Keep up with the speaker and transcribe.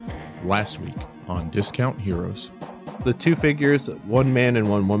last week on Discount Heroes. The two figures, one man and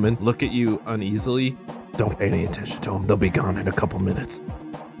one woman, look at you uneasily. Don't pay any attention to them. They'll be gone in a couple minutes.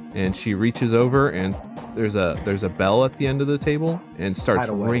 And she reaches over, and there's a bell at the end of the table, and starts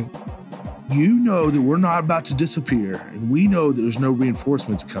ringing. You know that we're not about to disappear, and we know that there's no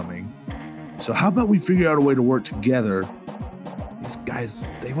reinforcements coming. So how about we figure out a way to work together? These guys,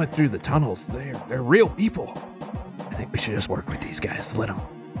 they went through the tunnels. They're real people. I think we should just work with these guys. Let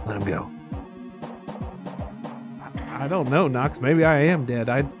them go. I don't know, Nox. Maybe I am dead.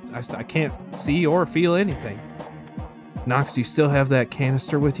 I can't see or feel anything. Nox, do you still have that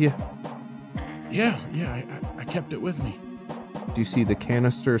canister with you? Yeah, I kept it with me. Do you see the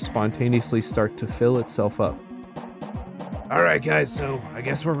canister spontaneously start to fill itself up? All right, guys, so I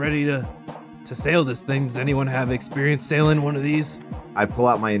guess we're ready to sail this thing. Does anyone have experience sailing one of these? I pull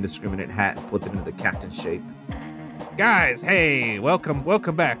out my indiscriminate hat and flip it into the captain shape. Guys, hey, welcome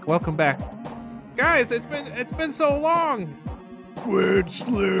back. Guys, it's been so long.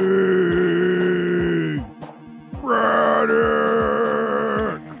 Quinsley! Braddock!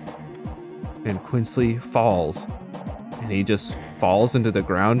 And Quinsley falls. And he just falls into the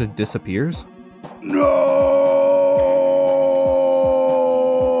ground and disappears. No!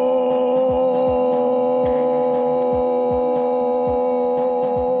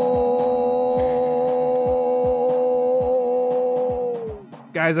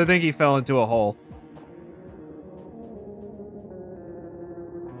 Guys, I think he fell into a hole.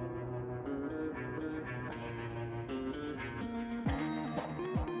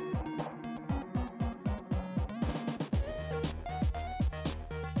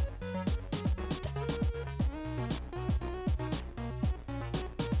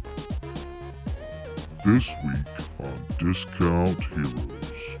 This week on Discount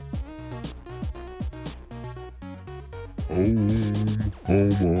Heroes. Home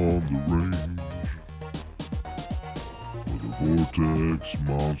on the range, where the Vortex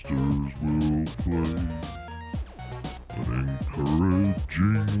monsters will play. An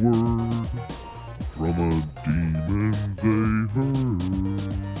encouraging word from a demon they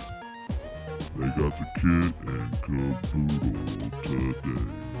heard. They got the kit and caboodle today.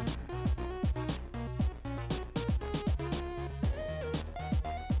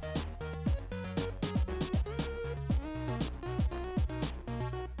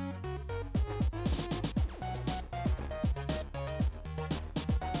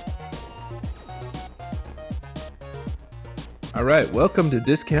 All right, welcome to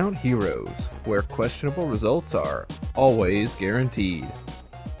Discount Heroes, where questionable results are always guaranteed.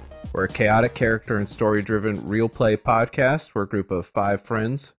 We're a chaotic character and story-driven real play podcast. We're a group of 5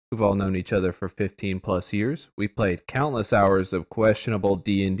 friends who've all known each other for 15 plus years. We've played countless hours of questionable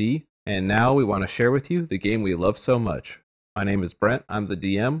D&D, and now we want to share with you the game we love so much. My name is Brent. I'm the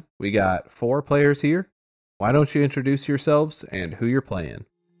DM. We got 4 players here. Why don't you introduce yourselves and who you're playing?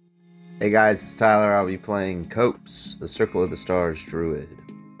 Hey guys, it's Tyler. I'll be playing Copes, the Circle of the Stars Druid.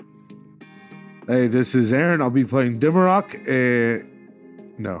 Hey, this is Aaron. I'll be playing Dimmerock.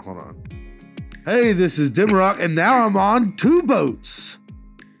 No, hold on. Hey, this is Dimmerock, and now I'm on 2 boats.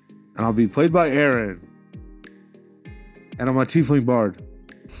 And I'll be played by Aaron. And I'm a Tiefling Bard.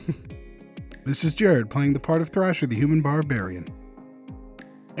 This is Jared, playing the part of Thrasher, the Human Barbarian.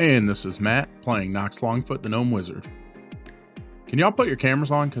 And this is Matt, playing Nox Longfoot, the Gnome Wizard. Can y'all put your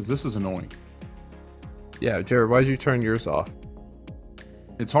cameras on? Because this is annoying. Yeah, Jared, why'd you turn yours off?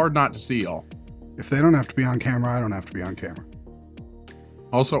 It's hard not to see y'all. If they don't have to be on camera, I don't have to be on camera.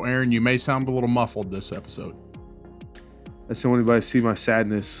 Also, Aaron, you may sound a little muffled this episode. I just don't want anybody to see my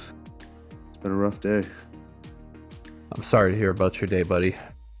sadness. It's been a rough day. I'm sorry to hear about your day, buddy.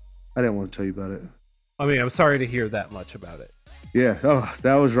 I didn't want to tell you about it. I mean, I'm sorry to hear that much about it. Yeah. Oh,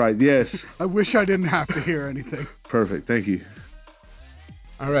 that was right. Yes. I wish I didn't have to hear anything. Perfect. Thank you.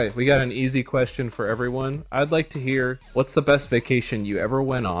 All right, we got an easy question for everyone. I'd like to hear, what's the best vacation you ever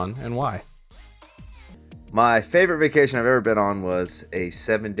went on and why? My favorite vacation I've ever been on was a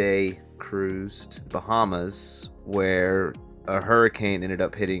 7-day cruise to the Bahamas where a hurricane ended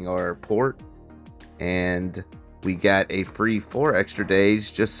up hitting our port and we got a free 4 extra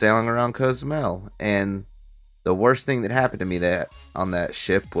days just sailing around Cozumel. And the worst thing that happened to me on that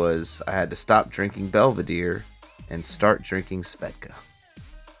ship was I had to stop drinking Belvedere and start drinking Svedka.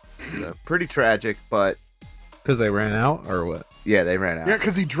 So pretty tragic, but because they ran out or what? Yeah, they ran out. Yeah,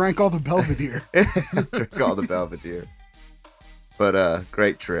 because he drank all the Belvedere. Drank all the Belvedere. But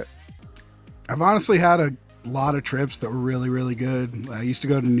great trip. I've honestly had a lot of trips that were really, really good. I used to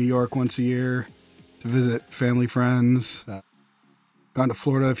go to New York once a year to visit family, friends. Gone to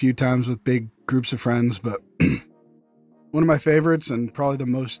Florida a few times with big groups of friends, but One of my favorites and probably the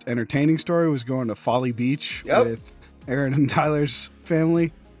most entertaining story was going to Folly Beach Yep. with Aaron and Tyler's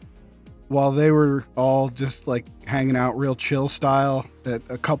family. While they were all just like hanging out real chill style at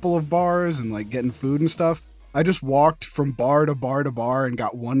a couple of bars and like getting food and stuff, I just walked from bar to bar to bar and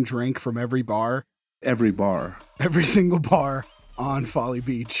got one drink from every bar, Every bar. every single bar on Folly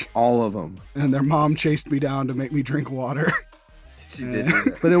Beach. All of them. And their mom chased me down to make me drink water. She did do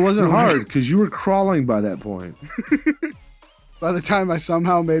that. But it wasn't hard because you were crawling by that point. By the time I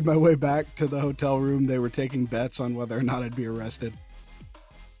somehow made my way back to the hotel room, they were taking bets on whether or not I'd be arrested.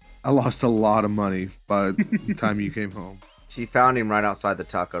 I lost a lot of money by the time you came home. She found him right outside the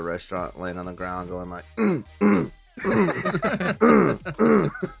taco restaurant, laying on the ground, going like,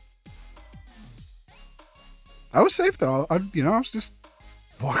 I was safe though. I was just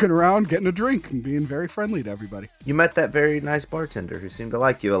walking around getting a drink and being very friendly to everybody. You met that very nice bartender who seemed to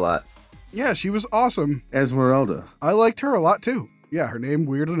like you a lot. Yeah, she was awesome. Esmeralda. I liked her a lot too. Yeah, her name,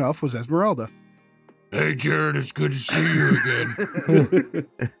 weird enough, was Esmeralda. Hey, Jared, it's good to see you again.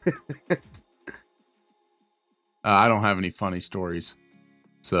 I don't have any funny stories.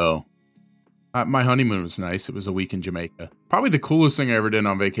 So, my honeymoon was nice. It was a week in Jamaica. Probably the coolest thing I ever did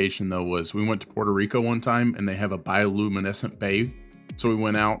on vacation, though, was we went to Puerto Rico one time, and they have a bioluminescent bay. So we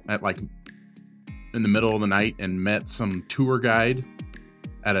went out at like in the middle of the night and met some tour guide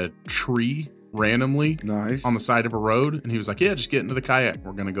at a tree randomly Nice. on the side of a road. And he was like, yeah, just get into the kayak.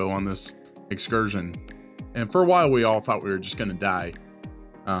 We're going to go on this excursion. And for a while, we all thought we were just going to die.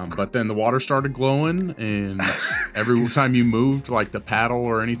 But then the water started glowing, and every time you moved, like the paddle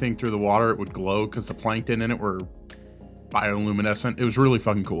or anything through the water, it would glow because the plankton in it were bioluminescent. It was really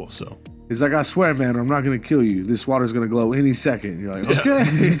fucking cool. So He's like, I swear, man, I'm not going to kill you. This water's going to glow any second. You're like, Yeah.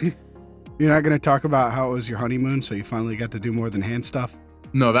 okay. You're not going to talk about how it was your honeymoon, so you finally got to do more than hand stuff?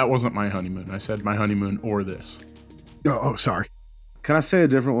 no, that wasn't my honeymoon. I said my honeymoon or this. Oh, sorry. Can I say a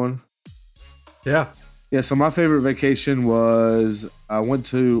different one? Yeah. Yeah, so my favorite vacation was I went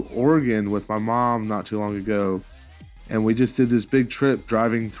to Oregon with my mom not too long ago, and we just did this big trip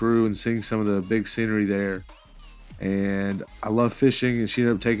driving through and seeing some of the big scenery there. And I love fishing, and she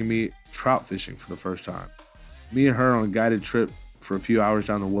ended up taking me trout fishing for the first time. Me and her on a guided trip for a few hours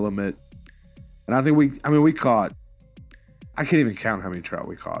down the Willamette. And I think we caught, I can't even count how many trout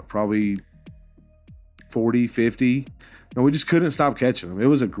we caught, probably 40, 50. No, we just couldn't stop catching them. It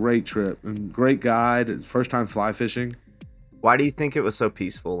was a great trip and great guide. First time fly fishing. Why do you think it was so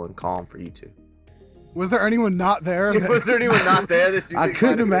peaceful and calm for you two? Was there anyone not there? Was there anyone not there that you I think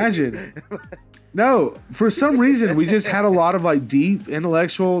couldn't might have imagine. No, for some reason, we just had a lot of like deep,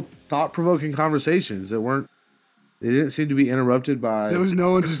 intellectual, thought-provoking conversations that they didn't seem to be interrupted by. There was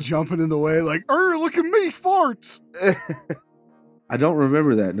no one just jumping in the way like, look at me, farts. I don't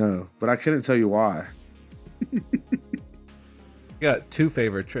remember that, no, but I couldn't tell you why. Got two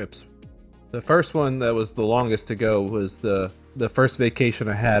favorite trips. The first one that was the longest to go was the first vacation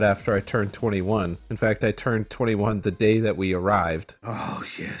I had after I turned 21. In fact, I turned 21 the day that we arrived. Oh,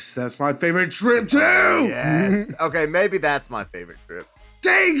 yes, that's my favorite trip too! Yes. Okay, maybe that's my favorite trip.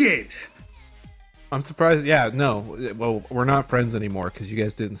 Dang it! I'm surprised. Yeah, no. Well, we're not friends anymore because you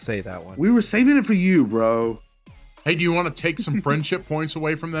guys didn't say that one. We were saving it for you, bro. Hey, do you want to take some friendship points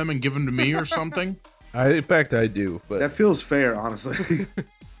away from them and give them to me or something? In fact, I do. But That feels fair, honestly.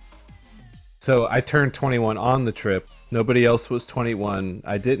 so I turned 21 on the trip. Nobody else was 21.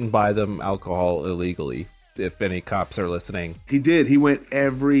 I didn't buy them alcohol illegally. If any cops are listening, He did. He went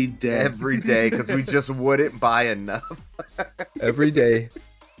every day. Every day, because we just wouldn't buy enough. every day.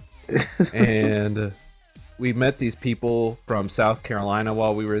 And we met these people from South Carolina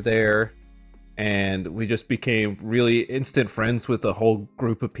while we were there. And we just became really instant friends with the whole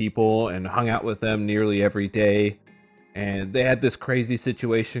group of people and hung out with them nearly every day. And they had this crazy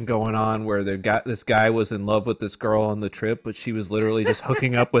situation going on where this guy was in love with this girl on the trip, but she was literally just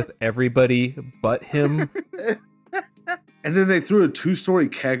hooking up with everybody but him. And then they threw a 2-story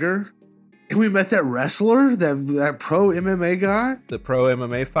kegger. And we met that wrestler, that pro MMA guy. The pro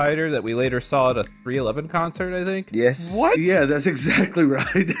MMA fighter that we later saw at a 311 concert, I think. Yes. What? Yeah, that's exactly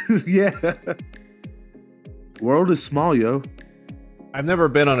right. Yeah. World is small, yo. I've never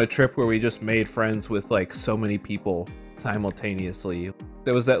been on a trip where we just made friends with like so many people simultaneously.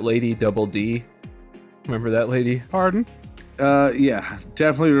 There was that lady, Double D. Remember that lady? Pardon? Yeah,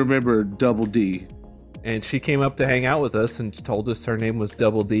 definitely remember Double D. And she came up to hang out with us and told us her name was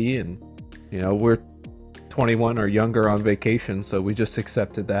Double D. And, you know, we're 21 or younger on vacation, so we just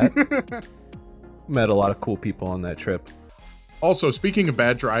accepted that. Met a lot of cool people on that trip. Also, speaking of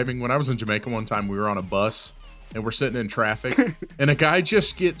bad driving, when I was in Jamaica one time, we were on a bus and we're sitting in traffic and a guy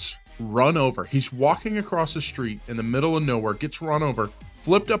just gets run over. He's walking across the street in the middle of nowhere, gets run over,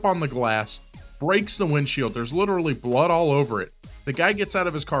 flipped up on the glass, breaks the windshield. There's literally blood all over it. The guy gets out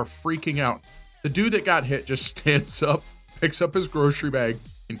of his car freaking out. The dude that got hit just stands up, picks up his grocery bag,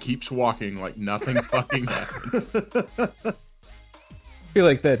 and keeps walking like nothing fucking happened. I feel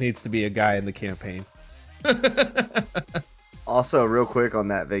like that needs to be a guy in the campaign. Also, real quick on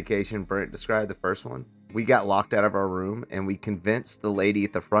that vacation Brent described, the first one, we got locked out of our room and we convinced the lady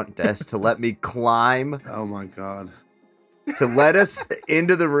at the front desk to let me climb, Oh my god. to let us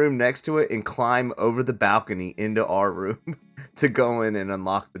into the room next to it and climb over the balcony into our room to go in and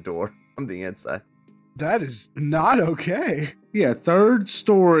unlock the door from the inside. That is not okay. Yeah, third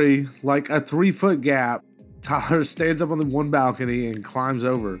story, like a 3-foot gap. Tyler stands up on the one balcony and climbs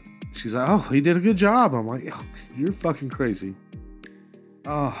over. She's like, "Oh, he did a good job." I'm like, "Oh, you're fucking crazy."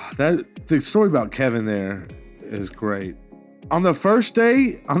 Oh, the story about Kevin there is great. On the first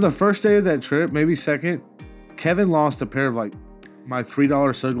day of that trip, maybe second, Kevin lost a pair of like my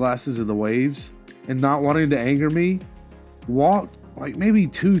 $3 sunglasses in the waves, and not wanting to anger me, walked like maybe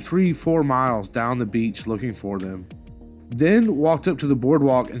 2, 3, 4 miles down the beach looking for them. Then walked up to the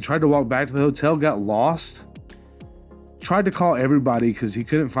boardwalk and tried to walk back to the hotel, got lost. Tried to call everybody because he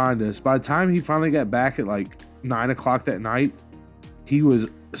couldn't find us. By the time he finally got back at like 9 o'clock that night, he was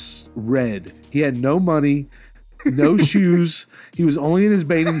red. He had no money, no shoes. He was only in his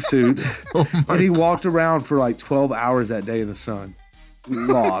bathing suit. And he walked around for like 12 hours that day in the sun.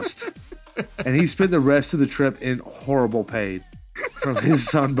 Lost. And he spent the rest of the trip in horrible pain from his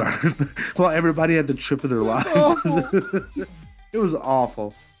sunburn while everybody had the trip of their life. It was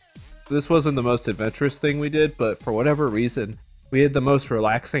awful. This wasn't the most adventurous thing we did, but for whatever reason, we had the most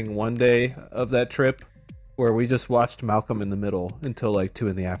relaxing one day of that trip where we just watched Malcolm in the Middle until like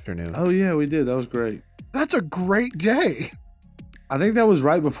 2 p.m. Oh yeah, we did. That was great. That's a great day. I think that was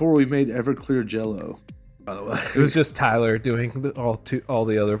right before we made Everclear Jello, by the way. It was just Tyler doing all the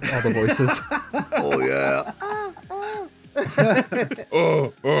voices. Oh, yeah.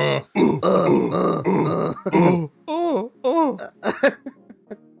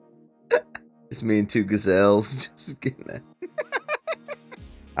 Just me and two gazelles just getting it.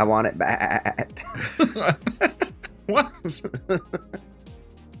 I want it bad. What?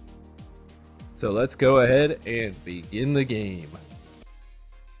 So let's go ahead and begin the game.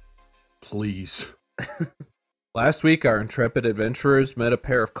 Please. Last week, our intrepid adventurers met a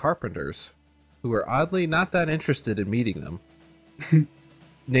pair of carpenters who were oddly not that interested in meeting them.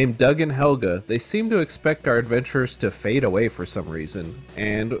 Named Doug and Helga, they seemed to expect our adventurers to fade away for some reason,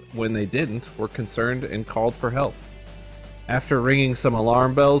 and when they didn't, were concerned and called for help. After ringing some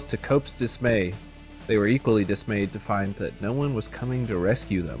alarm bells to Cope's dismay, they were equally dismayed to find that no one was coming to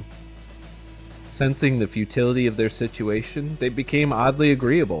rescue them. Sensing the futility of their situation, they became oddly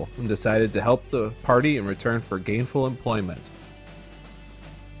agreeable and decided to help the party in return for gainful employment.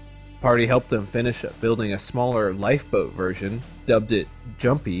 The party helped them finish building a smaller lifeboat version, dubbed it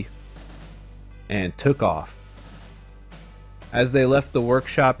Jumpy, and took off. As they left the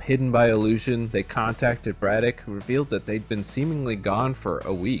workshop hidden by illusion, they contacted Braddock, who revealed that they'd been seemingly gone for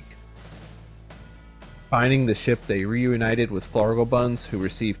a week. Finding the ship, they reunited with Flarglebuns, who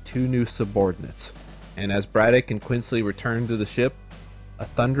received 2 new subordinates. And as Braddock and Quinsley returned to the ship, a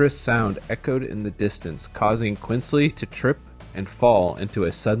thunderous sound echoed in the distance, causing Quinsley to trip and fall into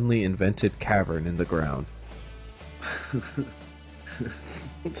a suddenly invented cavern in the ground.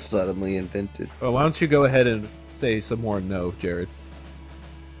 Suddenly invented. Well, why don't you go ahead and say some more no, Jared?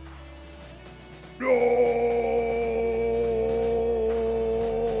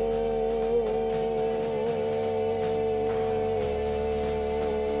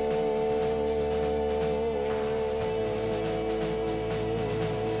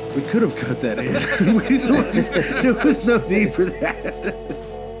 We could have cut that in. There was no need for that.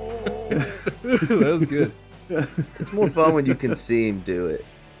 That was good. It's more fun when you can see him do it.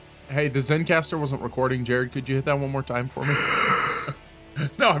 Hey, the Zencaster wasn't recording. Jared, could you hit that one more time for me?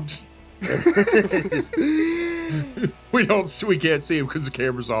 No, I'm just... we can't see him because the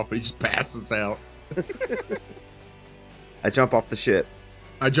camera's off, but he just passes out. I jump off the ship.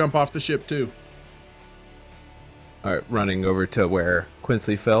 I jump off the ship too. All right, running over to where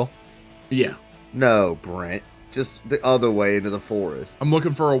Quinsley fell. Yeah. No, Brent. Just the other way into the forest. I'm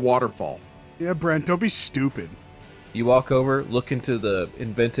looking for a waterfall. Yeah, Brent, don't be stupid. You walk over, look into the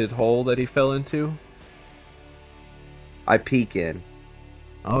invented hole that he fell into. I peek in.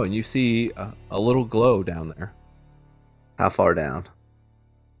 Oh, and you see a little glow down there, How far down?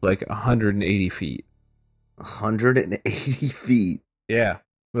 like 180 feet. 180 feet. Yeah,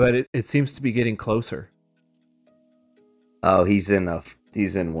 but it seems to be getting closer. Oh, he's in a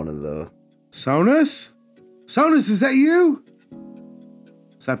He's in one of the... Sonus? Sonus, is that you?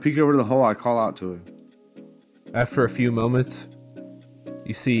 So I peek over to the hole, I call out to him. After a few moments,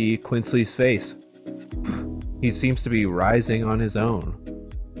 you see Quinsley's face. He seems to be rising on his own.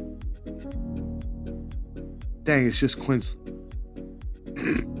 Dang, it's just Quincy.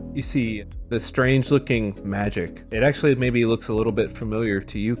 You see the strange-looking magic. It actually maybe looks a little bit familiar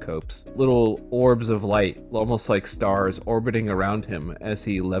to you, Copes. Little orbs of light, almost like stars, orbiting around him as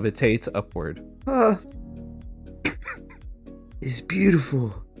he levitates upward. It's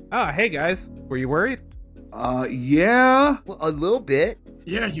beautiful. Ah, hey guys. Were you worried? Yeah. Well, a little bit.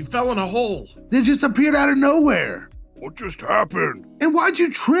 Yeah, you fell in a hole. They just appeared out of nowhere. What just happened? And why'd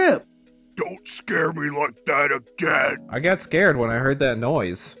you trip? Don't scare me like that again. I got scared when I heard that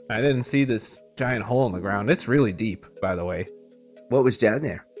noise. I didn't see this giant hole in the ground. It's really deep, by the way. What was down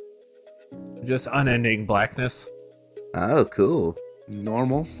there? Just unending blackness. Oh, cool.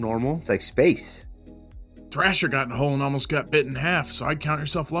 Normal. It's like space. Thrasher got in a hole and almost got bit in half, so I'd count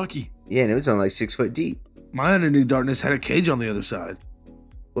yourself lucky. Yeah, and it was only like 6 foot deep. My unending darkness had a cage on the other side.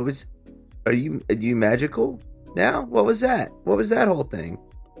 What was... Are you magical now? What was that? What was that whole thing?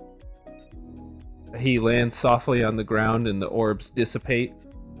 He lands softly on the ground and the orbs dissipate.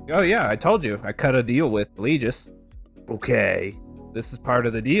 Oh yeah, I told you. I cut a deal with Legis. Okay. This is part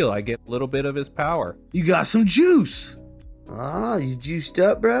of the deal. I get a little bit of his power. You got some juice. Ah, you juiced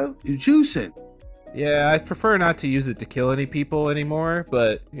up, bro? You're juicing. Yeah, I prefer not to use it to kill any people anymore,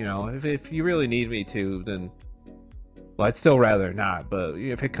 but, you know, if you really need me to, then... Well, I'd still rather not, but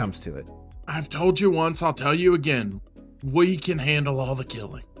if it comes to it. I've told you once, I'll tell you again. We can handle all the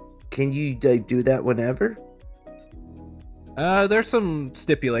killing. Can you do that whenever? There's some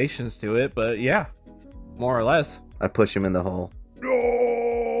stipulations to it, but yeah, more or less. I push him in the hole.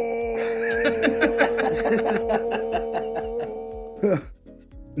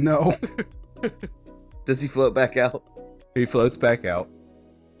 No. Does he float back out? He floats back out.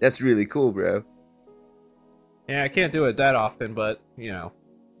 That's really cool, bro. Yeah, I can't do it that often, but, you know.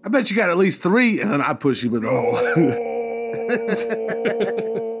 I bet you got at least 3, and then I push you in the hole.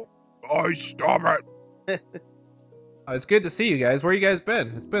 I stop it. It's good to see you guys. Where you guys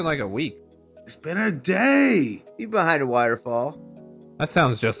been? It's been like a week. It's been a day. You behind a waterfall. That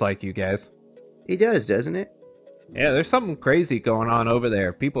sounds just like you guys. He does, doesn't it? Yeah, there's something crazy going on over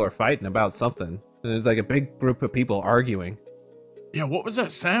there. People are fighting about something. And there's like a big group of people arguing. Yeah, what was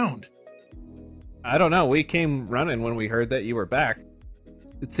that sound? I don't know. We came running when we heard that you were back.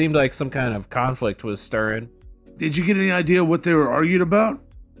 It seemed like some kind of conflict was stirring. Did you get any idea what they were arguing about?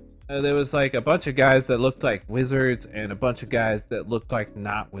 There was like a bunch of guys that looked like wizards and a bunch of guys that looked like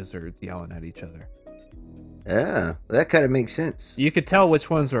not wizards yelling at each other. Ah, that kind of makes sense. You could tell which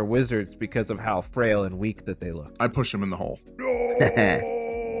ones were wizards because of how frail and weak that they looked. I push him in the hole. I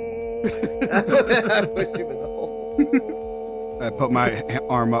pushed him in the hole. I put my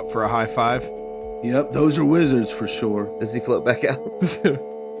arm up for a high five. Yep, those are wizards for sure. Does he float back out?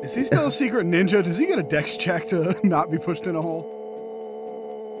 Is he still a secret ninja? Does he get a dex check to not be pushed in a hole?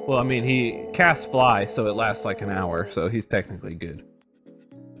 Well, I mean, he casts fly, so it lasts like an hour, so he's technically good.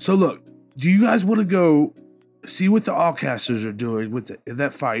 So look, do you guys want to go see what the Allcasters are doing with in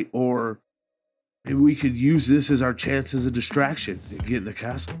that fight, or maybe we could use this as our chance as a distraction and get in the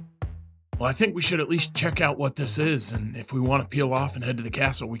castle? Well, I think we should at least check out what this is, and if we want to peel off and head to the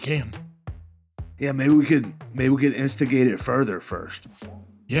castle, we can. Yeah, maybe we could instigate it further first.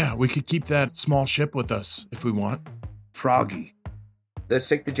 Yeah, we could keep that small ship with us if we want. Froggy. Let's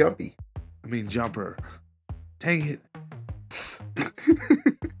take the jumpy. I mean, Jumper. Dang it.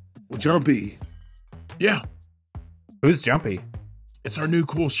 Well, Jumpy. Yeah, Who's Jumpy? it's our new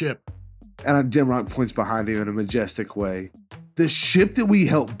cool ship. And Dimrock points behind him in a majestic way. The ship that we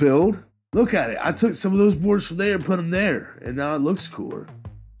helped build, look at it. I took some of those boards from there and put them there, and now it looks cooler.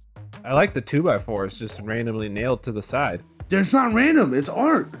 I like the 2x4s just randomly nailed to the side. It's not random. It's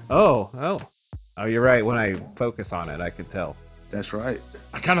art. Oh, you're right. When I focus on it, I can tell. That's right.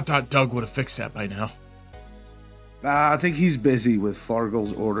 I kind of thought Doug would have fixed that by now. I think he's busy with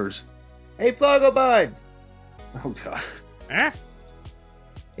Fargo's orders. Hey, Floggo Buds! Oh, God. Eh?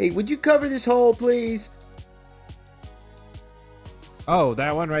 Hey, would you cover this hole, please? Oh,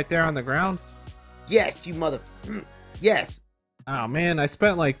 that one right there on the ground? Yes, you mother... Yes! Oh, man, I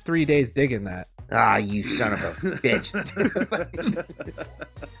spent like 3 days digging that. Ah, you son of a bitch.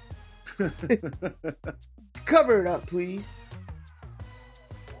 Cover it up, please.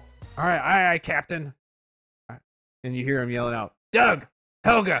 All right, aye, Captain. And you hear him yelling out, Doug!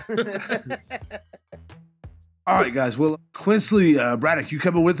 Helga! All right, guys. Well, Quinsley, Braddock, you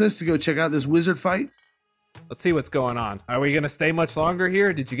coming with us to go check out this wizard fight? Let's see what's going on. Are we going to stay much longer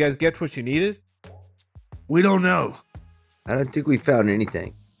here? Did you guys get what you needed? We don't know. I don't think we found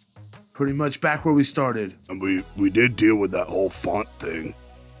anything. Pretty much back where we started. And we did deal with that whole font thing.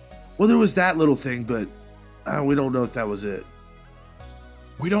 Well, there was that little thing, but we don't know if that was it.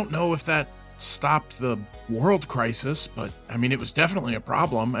 We don't know if that stopped the world crisis, but I mean, it was definitely a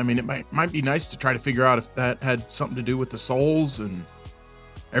problem. I mean, it might be nice to try to figure out if that had something to do with the souls and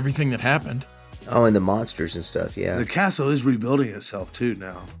everything that happened. Oh, and the monsters and stuff, yeah. The castle is rebuilding itself too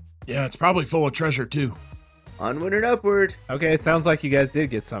now. Yeah, it's probably full of treasure too. Onward and upward. Okay, it sounds like you guys did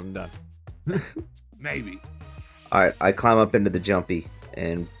get something done. Maybe. All right, I climb up into the jumpy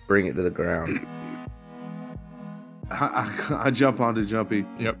and bring it to the ground. I jump onto Jumpy.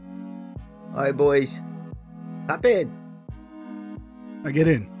 Yep. All right, boys. Hop in. I get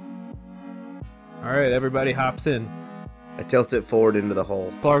in. All right, everybody hops in. I tilt it forward into the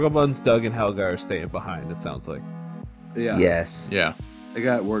hole. Clargobuns, Doug, and Helgar are staying behind, it sounds like. Yeah. Yes. Yeah. They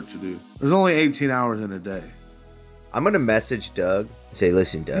got work to do. There's only 18 hours in a day. I'm going to message Doug and say,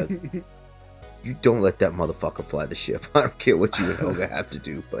 listen, Doug, you don't let that motherfucker fly the ship. I don't care what you and Helga have to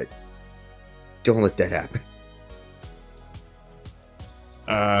do, but don't let that happen.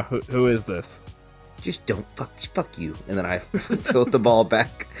 Who is this? Just don't fuck you. And then I tilt the ball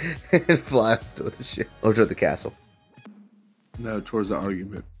back and fly off to the ship. Or to the castle. No, towards the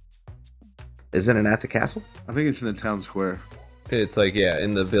argument. Isn't it at the castle? I think it's in the town square. It's like, yeah,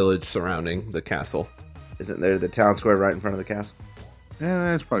 in the village surrounding the castle. Isn't there the town square right in front of the castle? Yeah,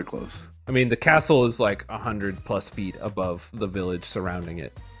 that's probably close. I mean, the castle is like 100 plus feet above the village surrounding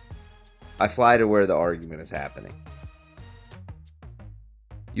it. I fly to where the argument is happening.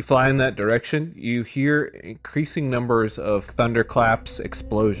 You fly in that direction, you hear increasing numbers of thunderclaps,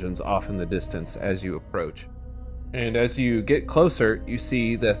 explosions off in the distance as you approach. And as you get closer, you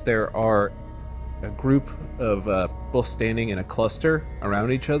see that there are a group of people standing in a cluster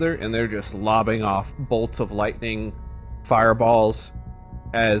around each other, and they're just lobbing off bolts of lightning, fireballs,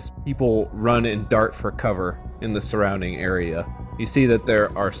 as people run and dart for cover in the surrounding area. You see that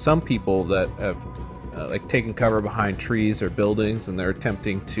there are some people that have taken cover behind trees or buildings, and they're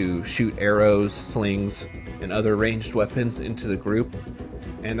attempting to shoot arrows, slings, and other ranged weapons into the group.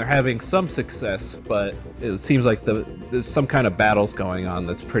 And they're having some success, but it seems like there's some kind of battles going on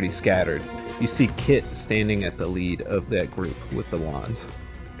that's pretty scattered. You see Kit standing at the lead of that group with the wands.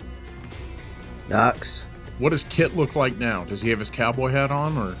 Nox. What does Kit look like now? Does he have his cowboy hat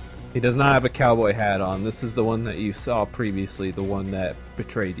on, or? He does not have a cowboy hat on. This is the one that you saw previously, the one that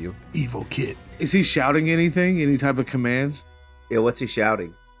betrayed you. Evil Kit. Is he shouting anything? Any type of commands? Yeah, what's he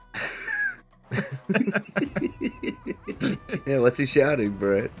shouting? Yeah, what's he shouting,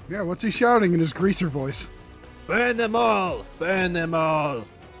 Brett? Yeah, what's he shouting in his greaser voice? Burn them all! Burn them all!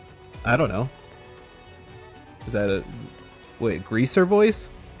 I don't know. Is that a... Wait, greaser voice?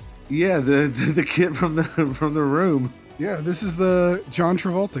 Yeah, the kid from the room. Yeah, this is the John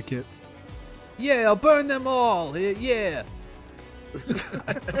Travolta kit. Yeah, I'll burn them all! Yeah!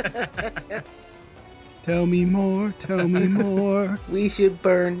 Tell me more, tell me more. We should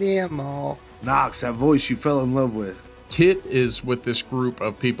burn them all. Knox, that voice you fell in love with. Kit is with this group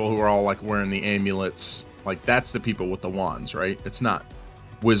of people who are all like wearing the amulets. Like, that's the people with the wands, right? It's not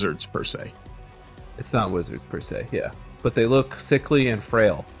wizards per se. It's not wizards per se, yeah. But they look sickly and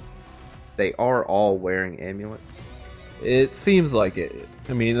frail. They are all wearing amulets. It seems like it.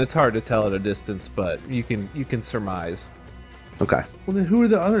 I mean, it's hard to tell at a distance, but you can surmise. Okay. Well, then who are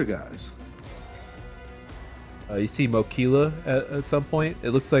the other guys? You see Mokila at some point.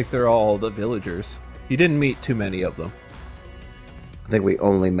 It looks like they're all the villagers. You didn't meet too many of them. I think we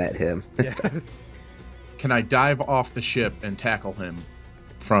only met him. Yeah. Can I dive off the ship and tackle him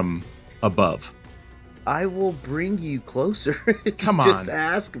from above? I will bring you closer if Come you just on.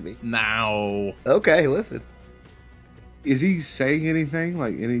 ask me. Now. Okay, listen. Is he saying anything?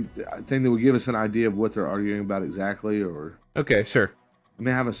 Like anything that would give us an idea of what they're arguing about exactly? Or Okay, sure. I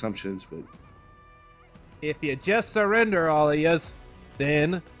may have assumptions, but If you just surrender, all of yous,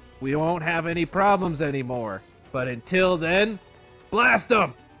 then we won't have any problems anymore. But until then, blast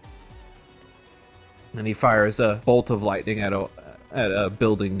them! And he fires a bolt of lightning at a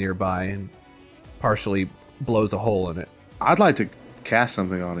building nearby and partially blows a hole in it. I'd like to cast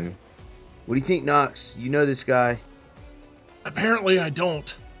something on him. What do you think, Nox? You know this guy. Apparently I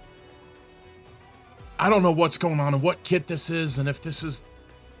don't. I don't know what's going on and what kit this is and if this is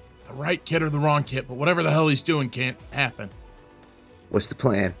the right kit or the wrong kit, but whatever the hell he's doing can't happen. What's the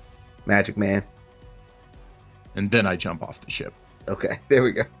plan? Magic Man. And then I jump off the ship. Okay, there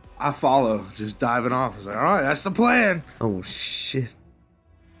we go. I follow, just diving off. I was like, all right, that's the plan. Oh, shit.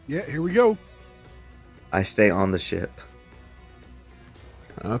 Yeah, here we go. I stay on the ship.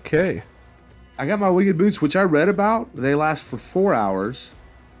 Okay. I got my winged boots, which I read about. They last for 4 hours.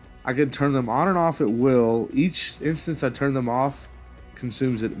 I can turn them on and off at will. Each instance I turn them off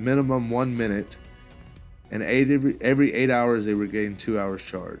consumes at minimum 1 minute. And every 8 hours, they regain 2 hours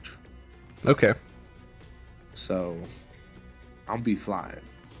charge. Okay. So, I'll be flying.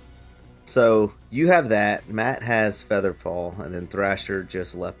 So you have that. Matt has Featherfall, and then Thrasher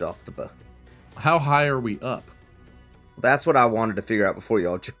just leapt off the boat. How high are we up? That's what I wanted to figure out before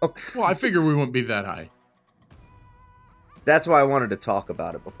y'all jumped. Well, I figure we wouldn't be that high. That's why I wanted to talk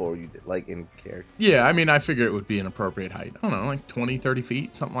about it before you did, like in character. Yeah, I mean, I figure it would be an appropriate height. I don't know, like 20, 30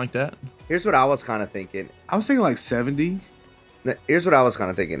 feet, something like that. Here's what I was kind of thinking. I was thinking like 70. Here's what I was kind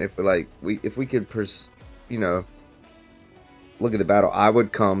of thinking. If we could, look at the battle, I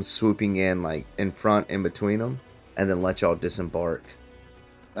would come swooping in like in front, in between them, and then let y'all disembark.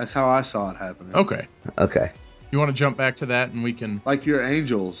 That's how I saw it happening. Okay. Okay. You want to jump back to that and we can... Like your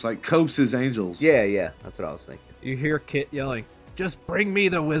angels, like Copes' angels. Yeah, that's what I was thinking. You hear Kit yelling, "Just bring me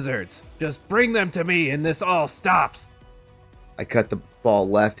the wizards! Just bring them to me and this all stops!" I cut the ball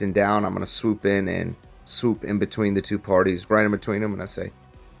left and down. I'm going to swoop in and swoop in between the two parties, right in between them, and I say,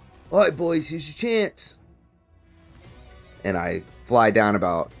 "All right, boys, here's your chance." And I fly down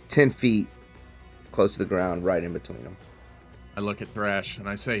about 10 feet close to the ground, right in between them. I look at Thrash and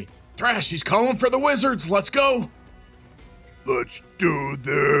I say, Thrash, he's calling for the wizards. Let's go. Let's do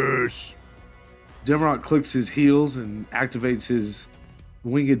this. Dimrock clicks his heels and activates his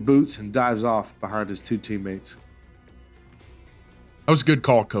winged boots and dives off behind his two teammates. That was a good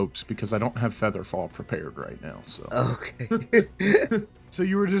call, Copes, because I don't have Featherfall prepared right now. So Okay. So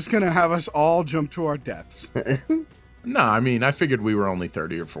you were just going to have us all jump to our deaths. No, I mean, I figured we were only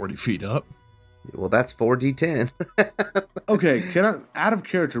 30 or 40 feet up. Well, that's 4d10. Okay, can I, out of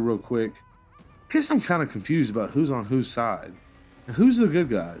character real quick, I guess I'm kind of confused about who's on whose side. And who's the good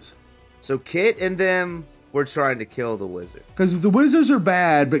guys? So Kit and them were trying to kill the wizard. Because if the wizards are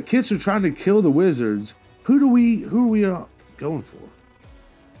bad, but kids are trying to kill the wizards, who are we going for?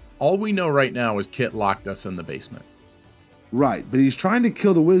 All we know right now is Kit locked us in the basement. Right, but he's trying to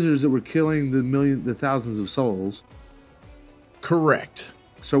kill the wizards that were killing the thousands of souls. Correct.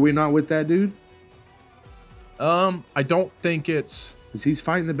 So we're not with that dude? I don't think it's... Is he's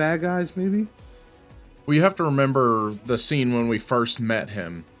fighting the bad guys, maybe? Well, you have to remember the scene when we first met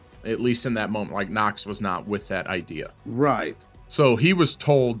him, at least in that moment, like Nox was not with that idea. Right. So he was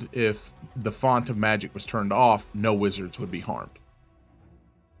told if the font of magic was turned off, no wizards would be harmed.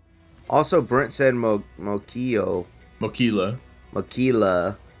 Also, Brent said Mokila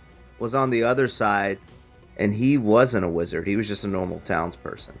was on the other side, and he wasn't a wizard. He was just a normal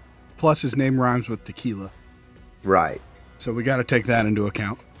townsperson. Plus his name rhymes with tequila. Right. So we got to take that into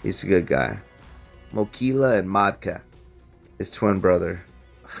account. He's a good guy. Mokila and Madka, his twin brother.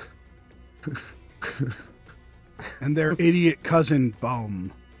 And their idiot cousin,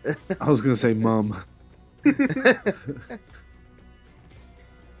 Bohm. I was going to say mum.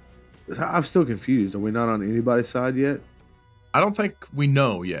 I'm still confused. Are we not on anybody's side yet? I don't think we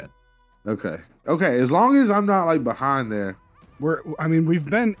know yet. Okay. Okay, as long as I'm not like behind there. We've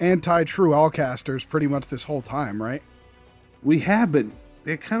been anti-true allcasters pretty much this whole time, right? We have, but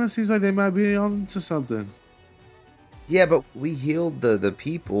it kind of seems like they might be on to something. Yeah, but we healed the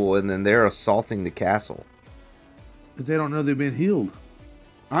people, and then they're assaulting the castle. But they don't know they've been healed.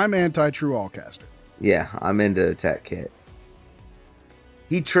 I'm anti-true allcaster. Yeah, I'm into attack Kit.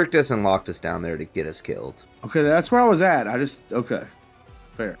 He tricked us and locked us down there to get us killed. Okay, that's where I was at. Okay.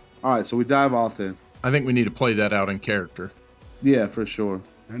 Fair. All right, so we dive off then. I think we need to play that out in character. Yeah, for sure.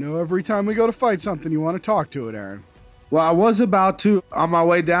 I know every time we go to fight something, you want to talk to it, Aaron. Well, I was about to. On my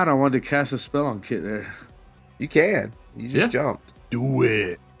way down, I wanted to cast a spell on Kit there. You can. You just jumped. Do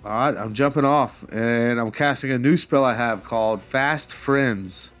it. All right, I'm jumping off, and I'm casting a new spell I have called Fast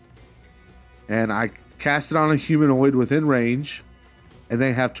Friends. And I cast it on a humanoid within range, and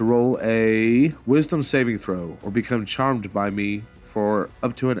they have to roll a wisdom saving throw or become charmed by me for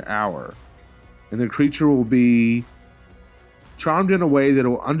up to an hour. And the creature will be charmed in a way that it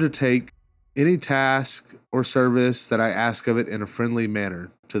will undertake any task or service that I ask of it in a friendly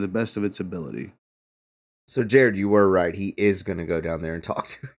manner to the best of its ability. So, Jared, you were right. He is going to go down there and talk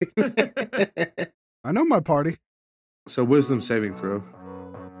to him. I know my party. So wisdom saving throw.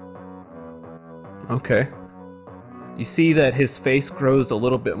 Okay. You see that his face grows a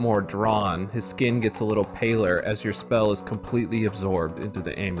little bit more drawn. His skin gets a little paler as your spell is completely absorbed into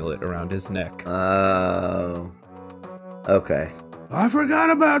the amulet around his neck. Oh. Okay. I forgot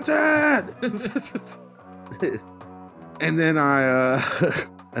about that. And then I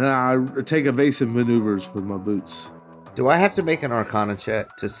And I take evasive maneuvers with my boots. Do I have to make an Arcana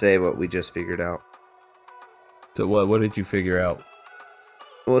check to say what we just figured out? So what did you figure out?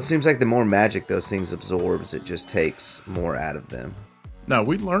 Well, it seems like the more magic those things absorbs, it just takes more out of them. No,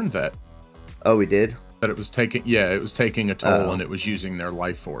 we learned that. Oh, we did? That it was taking a toll Oh. and it was using their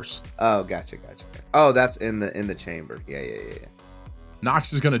life force. Oh, gotcha. Oh, that's in the chamber. Yeah.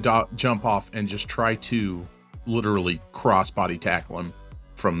 Nox is going to jump off and just try to literally cross-body tackle him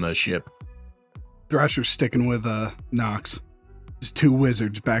from the ship. Thrasher's sticking with Nox. Just two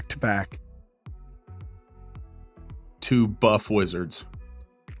wizards back to back. Two buff wizards.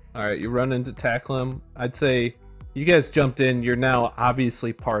 All right, you run in to tackle him. I'd say you guys jumped in. You're now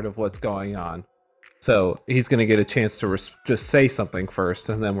obviously part of what's going on. So he's going to get a chance to just say something first,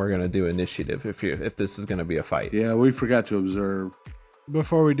 and then we're going to do initiative if this is going to be a fight. Yeah, we forgot to observe.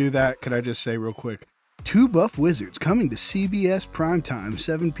 Before we do that, could I just say real quick, two buff wizards coming to CBS primetime,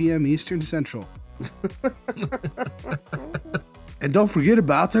 7 p.m. Eastern Central. And don't forget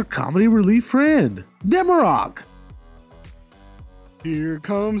about their comedy relief friend, Demarok. Here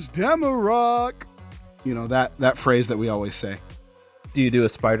comes Demarok. You know, that phrase that we always say. Do you do a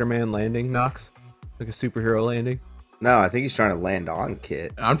Spider-Man landing, Nox? Like a superhero landing? No, I think he's trying to land on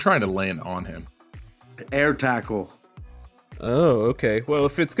Kit. I'm trying to land on him. Air tackle. Oh, okay. Well,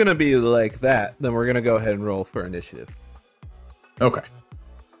 if it's going to be like that, then we're going to go ahead and roll for initiative. Okay.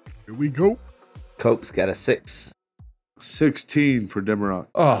 Here we go. Cope's got a 6. 16 for Demarok.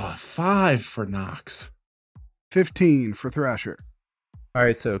 Oh, 5 for Nox. 15 for Thrasher. All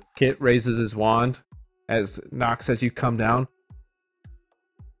right, so Kit raises his wand as Nox as you come down.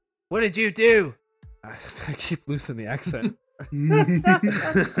 What did you do? I keep losing the accent.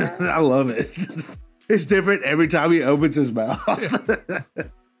 I love it. It's different every time he opens his mouth.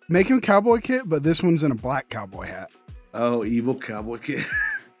 Make him cowboy kit, but this one's in a black cowboy hat. Oh, evil cowboy kid.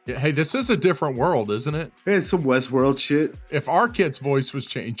 Yeah, hey, this is a different world, isn't it? It's some Westworld shit. If our kid's voice was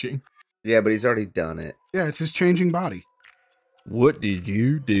changing. Yeah, but he's already done it. Yeah, it's his changing body. What did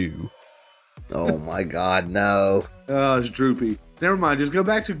you do? Oh my god, no. Oh, it's droopy. Never mind. Just go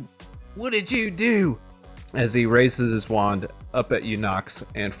back to. What did you do? As he raises his wand up at you, Nox,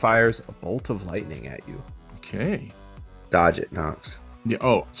 and fires a bolt of lightning at you. Okay. Dodge it, Nox. Yeah.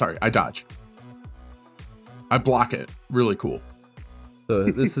 Oh, sorry. I dodge. I block it. Really cool. So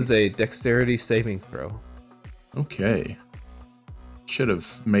this is a dexterity saving throw. Okay. Should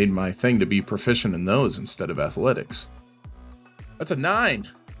have made my thing to be proficient in those instead of athletics. That's a 9.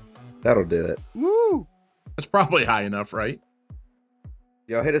 That'll do it. Woo! That's probably high enough, right?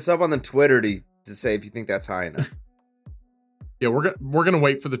 Yo, hit us up on the Twitter to say if you think that's high enough. Yeah, we're gonna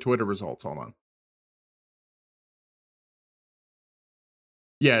wait for the Twitter results. Hold on.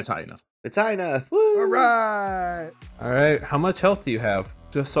 Yeah, it's high enough. It's high enough. Woo! All right. All right, how much health do you have?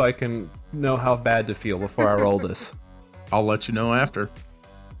 Just so I can know how bad to feel before I roll this. I'll let you know after.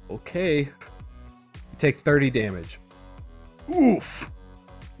 Okay. You take 30 damage. Oof.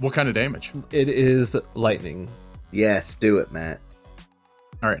 What kind of damage? It is lightning. Yes, do it, Matt.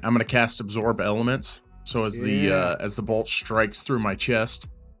 All right, I'm gonna cast Absorb Elements. So as the bolt strikes through my chest,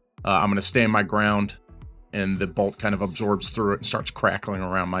 I'm gonna stand my ground, and the bolt kind of absorbs through it and starts crackling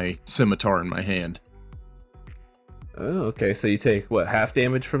around my scimitar in my hand. Oh, okay. So you take, what, half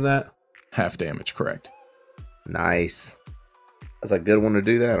damage from that? Half damage, correct? Nice. That's a good one to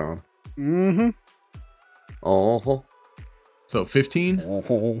do that on. Mm-hmm. Oh. So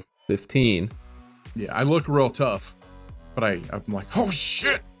 15. 15. Yeah, I look real tough, but I'm like, oh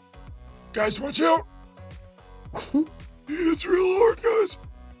shit, guys, watch out! It's real hard, guys.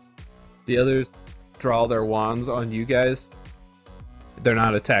 The others draw their wands on you guys. They're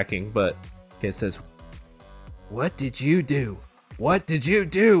not attacking, but it says, "What did you do? What did you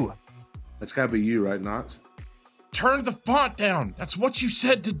do?" That's gotta be you, right, Nox? Turn the font down. That's what you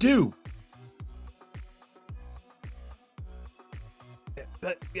said to do.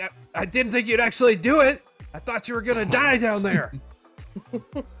 But yeah, I didn't think you'd actually do it. I thought you were gonna die down there.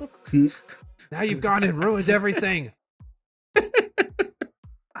 Now you've gone and ruined everything.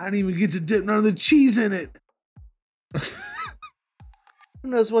 I didn't even get to dip none of the cheese in it. Who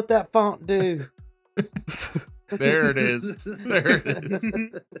knows what that font do? There it is. There it is.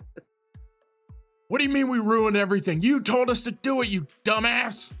 What do you mean we ruined everything? You told us to do it, you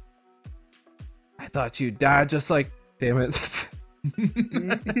dumbass. I thought you'd die just like... Damn it.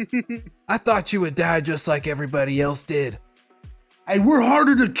 I thought you would die just like everybody else did. Hey, we're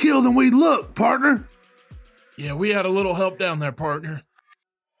harder to kill than we look, partner. Yeah, we had a little help down there, partner.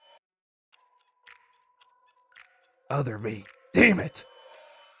 Other me. Damn it.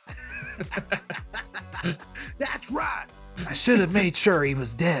 That's right. I should have made sure he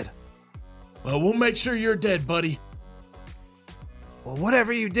was dead. Well, we'll make sure you're dead, buddy. Well,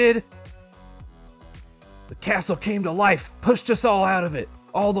 whatever you did, the castle came to life, pushed us all out of it.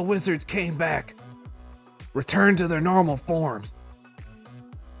 All the wizards came back, returned to their normal forms,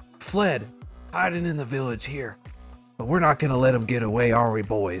 fled, hiding in the village here. But we're not gonna let them get away, are we,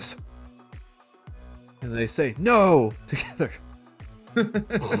 boys? And they say, no, together.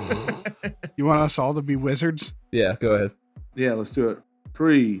 You want us all to be wizards? Yeah, go ahead. Yeah, let's do it.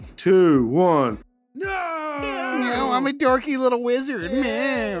 3, 2, 1. No, I'm a dorky little wizard.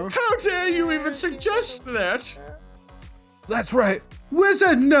 No. How dare you even suggest that? That's right.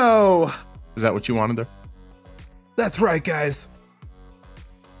 Wizard, no! Is that what you wanted there? That's right, guys.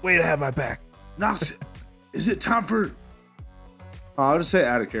 Way to have my back. Nox, is it time for... Oh, I'll just say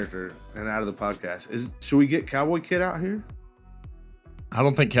out of character and out of the podcast. Should we get Cowboy Kid out here? I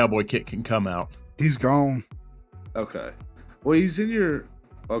don't think Cowboy Kit can come out. He's gone. Okay. Well, he's in your...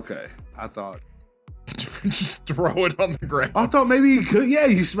 Okay, I thought... Just throw it on the ground. I thought maybe you could. Yeah,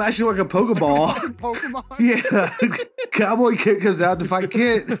 you smash it like a Pokeball. Pokemon. Yeah. Cowboy Kid comes out to fight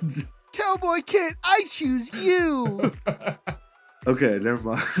Kit. Cowboy Kid, I choose you. Okay, never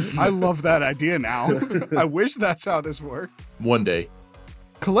mind. I love that idea now. I wish that's how this worked. One day.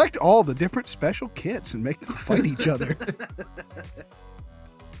 Collect all the different special kits and make them fight each other.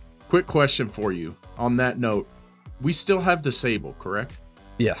 Quick question for you. On that note, we still have the Sable, correct?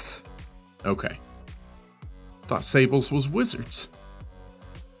 Yes. Okay. Thought Sables was wizards.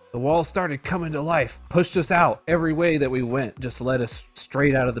 The wall started coming to life, pushed us out every way that we went, just led us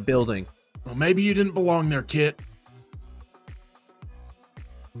straight out of the building. Well, maybe you didn't belong there, Kit.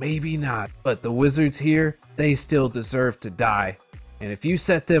 Maybe not, but the wizards here, they still deserve to die. And if you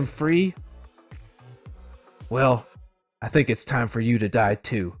set them free, well, I think it's time for you to die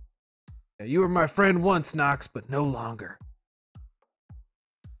too. You were my friend once, Nox, but no longer.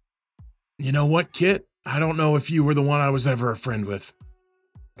 You know what, Kit? I don't know if you were the one I was ever a friend with.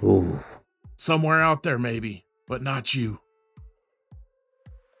 Ooh. Somewhere out there, maybe, but not you.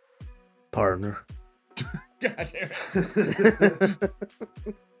 Partner. God damn it.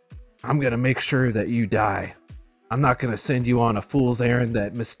 I'm gonna make sure that you die. I'm not gonna send you on a fool's errand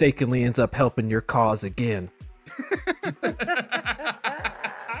that mistakenly ends up helping your cause again.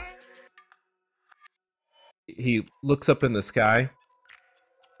 He looks up in the sky.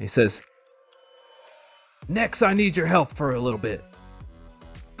 He says, "Next, I need your help for a little bit."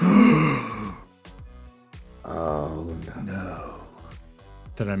 Oh, no.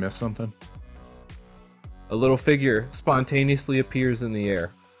 Did I miss something? A little figure spontaneously appears in the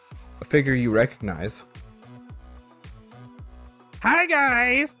air. A figure you recognize. Hi,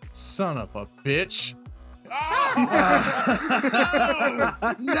 guys! Son of a bitch.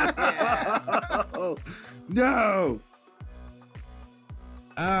 No! No!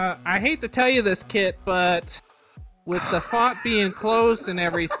 I hate to tell you this, Kit, but with the font being closed and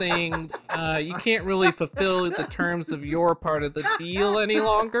everything, you can't really fulfill the terms of your part of the deal any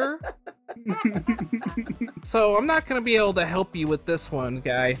longer. So I'm not gonna be able to help you with this one,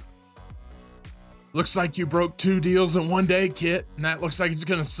 guy. Looks like you broke 2 deals in one day, Kit, and that looks like it's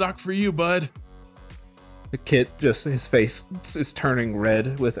gonna suck for you, bud. The Kit, just his face is turning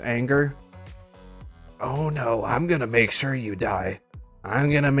red with anger. Oh no, I'm gonna make sure you die.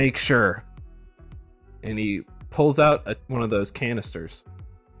 I'm gonna make sure. And he pulls out one of those canisters.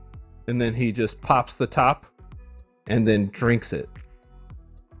 And then he just pops the top and then drinks it.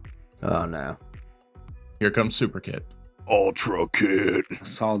 Oh, no. Here comes Super Kit. Ultra Kid. I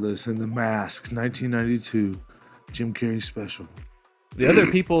saw this in The Mask, 1992. Jim Carrey special. The other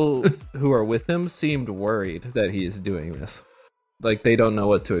people who are with him seemed worried that he is doing this. Like they don't know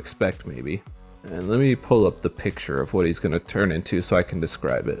what to expect, maybe. And let me pull up the picture of what he's going to turn into so I can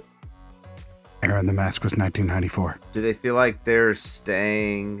describe it. Aaron, the Mask was 1994. Do they feel like they're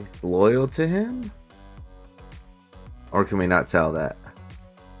staying loyal to him? Or can we not tell that?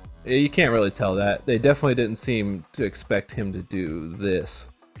 You can't really tell that. They definitely didn't seem to expect him to do this.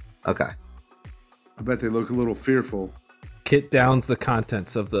 Okay. I bet they look a little fearful. Kit downs the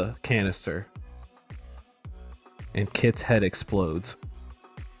contents of the canister. And Kit's head explodes.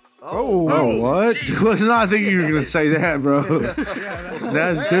 Oh, what? I was not thinking you were going to say that, bro.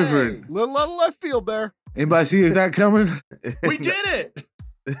 That's different. Little out of left field there. Anybody see that coming? We did it!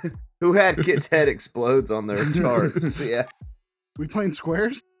 Who had Kit's head explodes on their charts? Yeah. We playing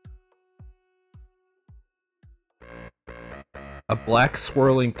squares? A black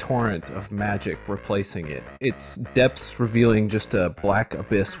swirling torrent of magic replacing it, its depths revealing just a black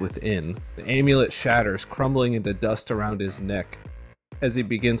abyss within. The amulet shatters, crumbling into dust around his neck. As he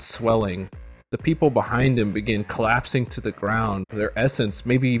begins swelling, The people behind him begin collapsing to the ground, their essence,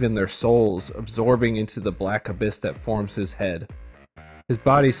 maybe even their souls, absorbing into the black abyss that forms his head. His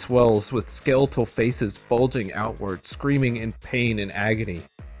body swells with skeletal faces bulging outward, screaming in pain and agony.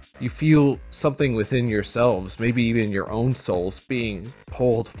 You feel something within yourselves, maybe even your own souls, being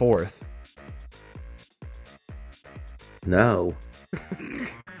pulled forth. No.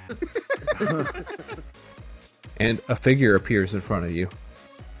 And a figure appears in front of you.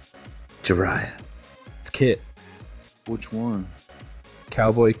 Jiraiya. It's Kit. Which one?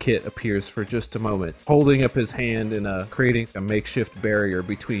 Cowboy Kit appears for just a moment, holding up his hand and creating a makeshift barrier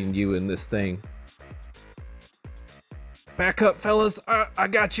between you and this thing. Back up, fellas. I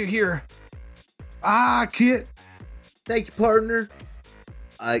got you here. Ah, Kit. Thank you, partner.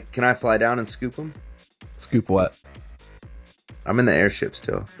 Can I fly down and scoop him? Scoop what? I'm in the airship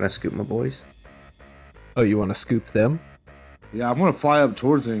still. Can I scoop my boys? Oh, you want to scoop them? Yeah, I'm gonna fly up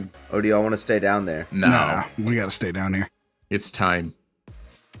towards him. Or do y'all want to stay down there? No, Nah, we gotta stay down here. it's time.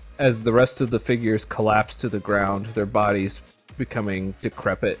 As the rest of the figures collapse to the ground, their bodies becoming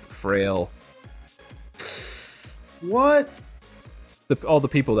decrepit, frail. What? All the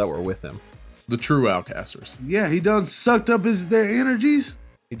people that were with him. The true outcasters. Yeah, he done sucked up their energies.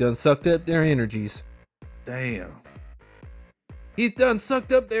 He done sucked up their energies. Damn. He's done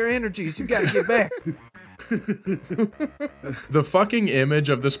sucked up their energies. You gotta get back. The fucking image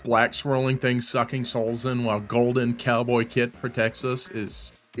of this black swirling thing sucking souls in while golden Cowboy Kit protects us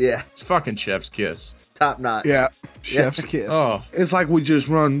is Yeah, it's fucking chef's kiss. top notch. Yeah, chef's kiss. Oh, It's like we just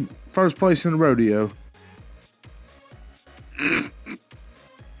run first place in the rodeo.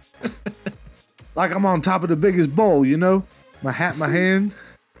 Like I'm on top of the biggest bowl, you know? My hat in my hand.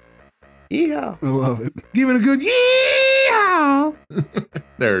 Yeah. I love it. Giving a good yeehaw.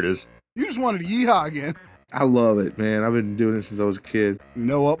 there it is. You just wanted to yeehaw again. I love it, man. I've been doing it since I was a kid. You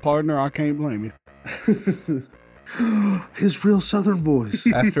know what, partner? I can't blame you. His real southern voice.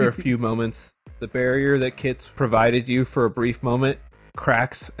 After a few moments, the barrier that Kit's provided you for a brief moment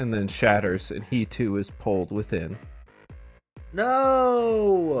cracks and then shatters, and he too is pulled within.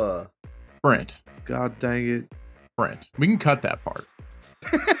 No. Brent, God dang it. Brent, we can cut that part.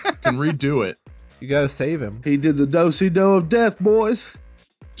 Can redo it. You gotta save him. He did the do-si-do of death, boys.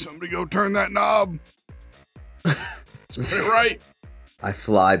 Somebody go turn that knob. Put it right. I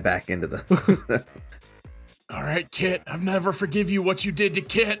fly back into the. All right, Kit. I'll never forgive you what you did to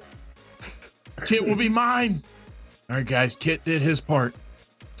Kit. Kit will be mine. All right, guys. Kit did his part.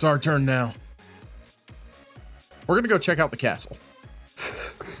 It's our turn now. We're gonna go check out the castle.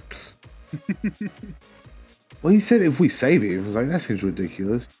 Well, he said if we save him, I was like, that seems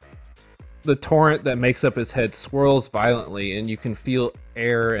ridiculous. The torrent that makes up his head swirls violently, and you can feel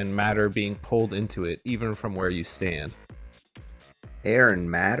air and matter being pulled into it, even from where you stand. Air and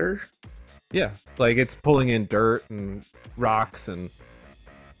matter? Yeah, like it's pulling in dirt and rocks and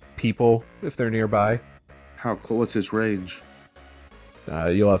people if they're nearby. How close? What's his range?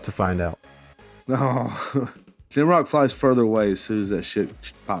 You'll have to find out. No. Nimrock flies further away as soon as that shit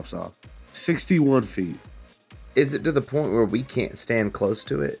pops off. 61 feet. Is it to the point where we can't stand close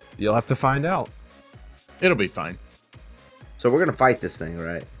to it? You'll have to find out. It'll be fine. So we're gonna fight this thing,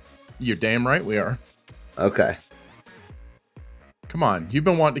 right? You're damn right we are. Okay. Come on. You've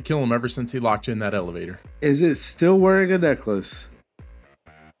been wanting to kill him ever since he locked you in that elevator. Is it still wearing a necklace?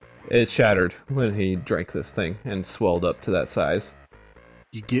 It shattered when he drank this thing and swelled up to that size.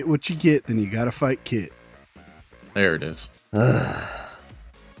 You get what you get, then you gotta fight Kit. There it is.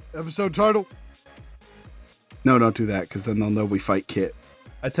 Episode title? No, don't do that, because then they'll know we fight Kit.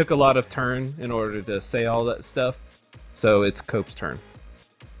 I took a lot of turn in order to say all that stuff, so it's Cope's turn.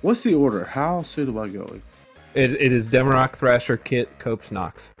 What's the order? How soon am I going? It is Demarok, Thrasher, Kit, Cope's,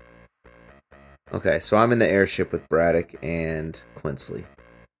 Nox. Okay, so I'm in the airship with Braddock and Quinsley.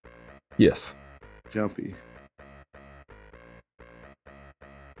 Yes. Jumpy.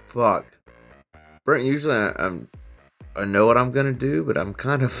 Fuck. Brent, usually I know what I'm gonna do, but I'm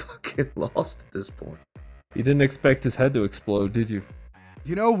kind of fucking lost at this point. You didn't expect his head to explode, did you?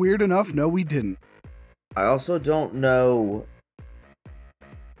 You know, weird enough, no, we didn't. I also don't know.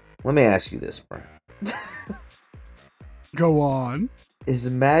 Let me ask you this, Brent. Go on. Is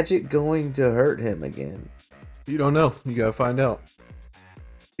magic going to hurt him again? You don't know. You gotta find out.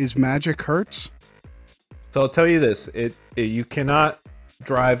 Is magic hurts? So I'll tell you this: you cannot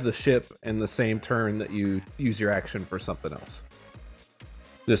drive the ship in the same turn that you use your action for something else.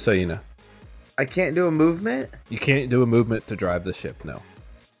 Just so you know, I can't do a movement? you can't do a movement to drive the ship. No,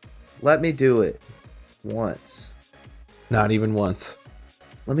 Let me do it once. not even once.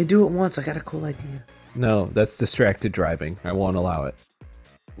 Let me do it once. I got a cool idea. No, that's distracted driving. I won't allow it.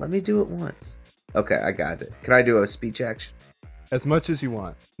 Let me do it once. Okay, I got it. Can I do a speech action? As much as you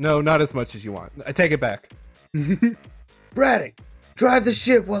want. No, not as much as you want. I take it back. Braddock, drive the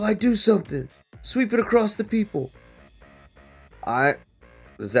ship while I do something. Sweep it across the people.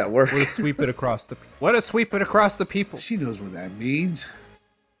 Does that work? What a sweep it across the people. She knows what that means.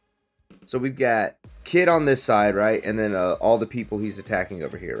 So we've got Kid on this side, right? And then all the people he's attacking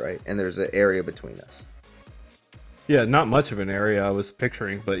over here, right? And there's an area between us. Yeah, not much of an area I was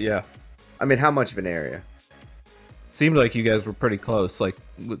picturing, but yeah. I mean, how much of an area? Seemed like you guys were pretty close, like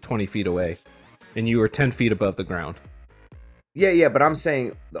 20 feet away. And you were 10 feet above the ground. Yeah, but I'm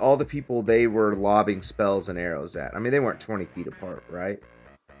saying all the people they were lobbing spells and arrows at. I mean, they weren't 20 feet apart, right?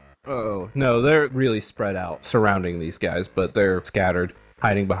 Oh, no, they're really spread out surrounding these guys, but they're scattered,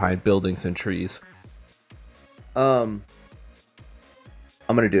 hiding behind buildings and trees. I'm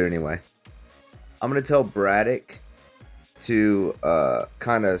gonna do it anyway. I'm gonna tell Braddock to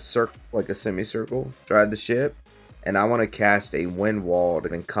kind of circle like a semicircle, drive the ship, and I want to cast a wind wall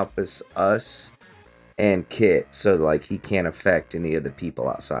to encompass us and Kit, so like he can't affect any of the people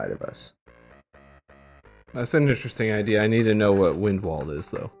outside of us. That's an interesting idea. I need to know what wind wall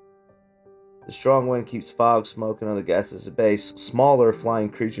is, though. The strong wind keeps fog, smoke, and other gases at bay. Smaller flying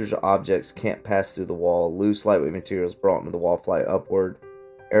creatures or objects can't pass through the wall. Loose, lightweight materials brought into the wall fly upward.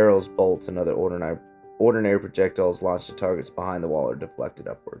 Arrows, bolts, and other ordinary projectiles launched at targets behind the wall are deflected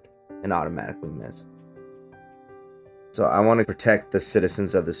upward and automatically miss. So I want to protect the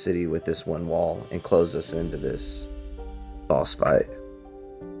citizens of the city with this one wall and close us into this boss fight.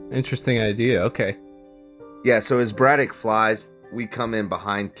 Interesting idea. Okay. Yeah, so as Braddock flies, we come in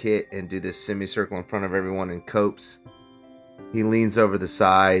behind Kit and do this semicircle in front of everyone and copes. He leans over the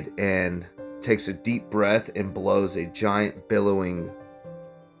side and takes a deep breath and blows a giant billowing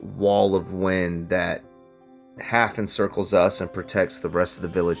wall of wind that half encircles us and protects the rest of the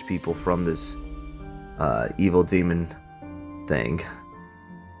village people from this evil demon thing.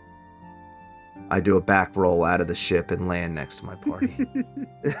 I do a back roll out of the ship and land next to my party.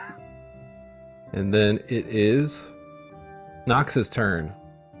 And then it is Nox's turn.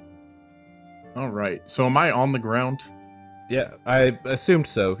 All right. So am I on the ground? Yeah, I assumed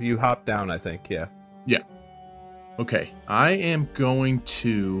so. You hopped down, I think. Yeah. Okay. I am going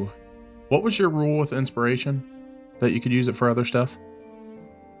to... What was your rule with inspiration? That you could use it for other stuff?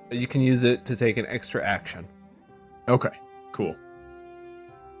 You can use it to take an extra action. Okay. Cool.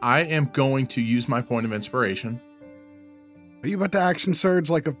 I am going to use my point of inspiration. Are you about to action surge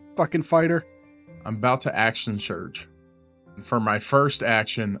like a fucking fighter? I'm about to action surge. And for my first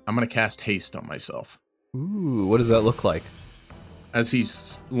action, I'm going to cast haste on myself. Ooh, what does that look like? As he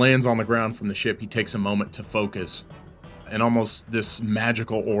lands on the ground from the ship, he takes a moment to focus, and almost this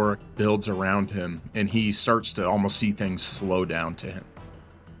magical aura builds around him, and he starts to almost see things slow down to him.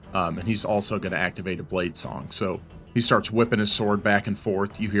 And he's also going to activate a blade song. So he starts whipping his sword back and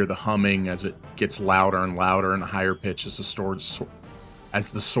forth. You hear the humming as it gets louder and louder and a higher pitch as the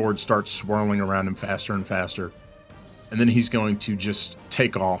sword starts swirling around him faster and faster. And then he's going to just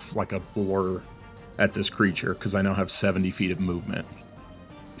take off like a blur at this creature, because I now have 70 feet of movement.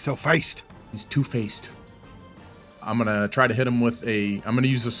 So faced. He's two-faced. I'm going to try to hit him with I'm going to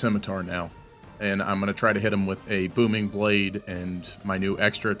use a scimitar now. And I'm going to try to hit him with a booming blade and my new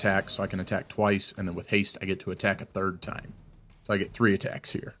extra attack, so I can attack twice. And then with haste, I get to attack a third time. So I get 3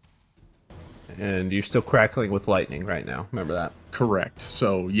 attacks here. And you're still crackling with lightning right now. Remember that? Correct.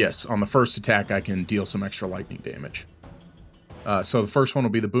 So yes, on the first attack, I can deal some extra lightning damage. So the first one will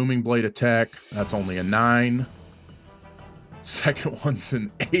be the booming blade attack. That's only a 9. Second one's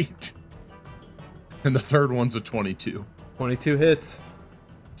an 8. And the third one's a 22. 22 hits.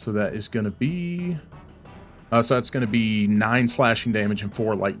 So that is going to be... so that's going to be 9 slashing damage and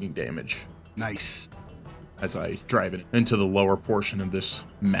 4 lightning damage. Nice. As I drive it into the lower portion of this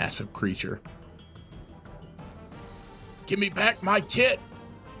massive creature. Give me back my kit!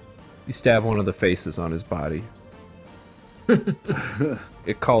 You stab one of the faces on his body.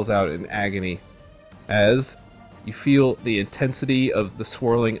 It calls out in agony as you feel the intensity of the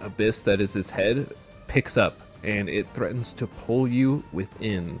swirling abyss that is his head picks up, and it threatens to pull you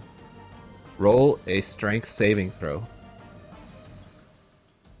within. Roll a strength saving throw.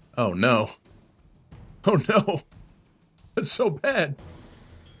 Oh no. Oh no. That's so bad.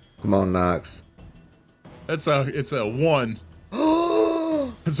 Come on, Nox. It's a 1.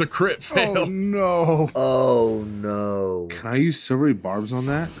 It's a crit fail. Oh no. Oh no. Can I use silvery barbs on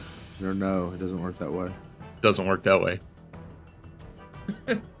that? Or no, it doesn't work that way. Doesn't work that way.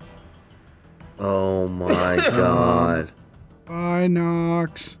 Oh my god. Bye,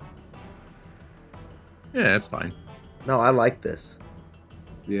 Nox. Yeah, it's fine. No, I like this.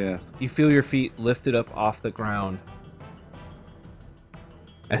 Yeah. You feel your feet lifted up off the ground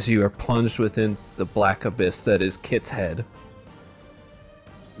as you are plunged within the black abyss that is Kit's head.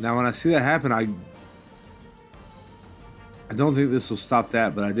 Now, when I see that happen, I don't think this will stop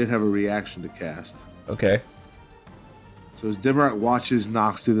that, but I did have a reaction to cast. Okay. So as Dimrak watches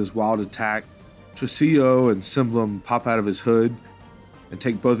Nox do this wild attack, Tresillo and Symblem pop out of his hood and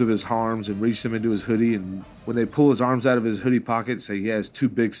take both of his arms and reach them into his hoodie. And when they pull his arms out of his hoodie pockets, he has two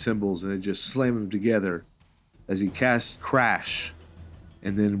big symbols, and they just slam them together as he casts Crash.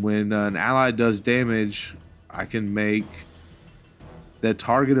 And then when an ally does damage, I can make the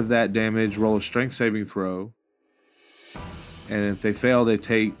target of that damage roll a strength saving throw. And if they fail, they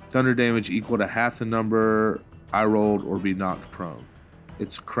take thunder damage equal to half the number I rolled or be knocked prone.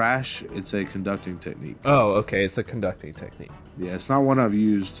 It's Crash. It's a conducting technique. Oh, okay. It's a conducting technique. Yeah, it's not one I've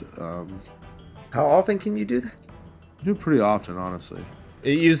used. How often can you do that? I do it pretty often, honestly.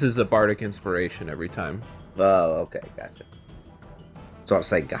 It uses a bardic inspiration every time. Oh, okay, gotcha. So I'll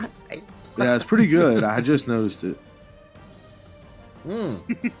say, God dang. Yeah, it's pretty good. I just noticed it.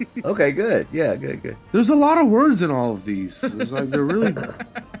 Okay, good. Yeah, good. There's a lot of words in all of these. It's like they're really.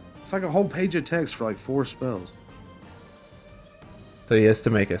 It's like a whole page of text for like 4 spells. So he has to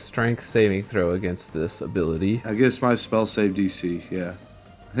make a strength saving throw against this ability. I guess my spell save DC. Yeah,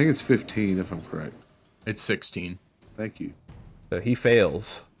 I think it's 15 if I'm correct. It's 16. Thank you. So he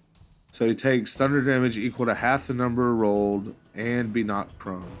fails. So he takes thunder damage equal to half the number rolled and be knocked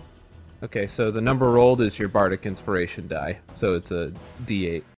prone. Okay, so the number rolled is your bardic inspiration die. So it's a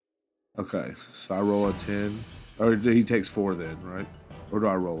D8. Okay, so I roll a 10. Or he takes 4 then, right? Or do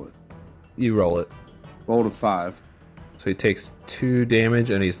I roll it? You roll it. Roll a 5. So he takes 2 damage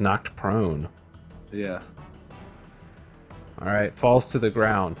and he's knocked prone. Yeah. All right, falls to the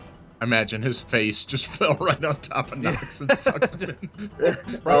ground. Imagine his face just fell right on top of Nox and sucked him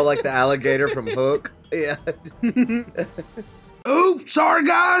in. Oh, like the alligator from Hook? Yeah. Oops, sorry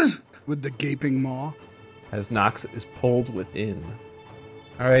guys! With the gaping maw. As Nox is pulled within.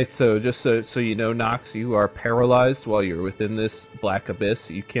 All right, so just so you know, Nox, you are paralyzed while you're within this black abyss.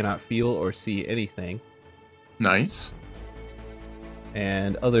 You cannot feel or see anything. Nice.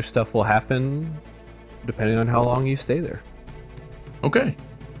 And other stuff will happen depending on how long you stay there. Okay.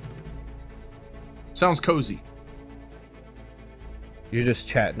 Sounds cozy. You're just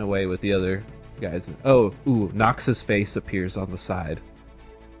chatting away with the other guys. Nox's face appears on the side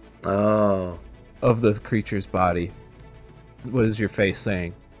Oh. of the creature's body. What is your face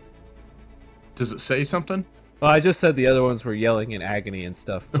saying? Does it say something? Well, I just said the other ones were yelling in agony and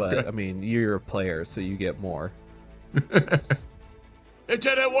stuff, but I mean, you're a player, so you get more. It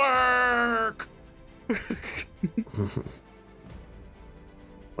didn't work!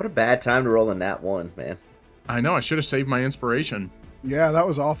 What a bad time to roll a nat 1, man. I know, I should have saved my inspiration. Yeah, that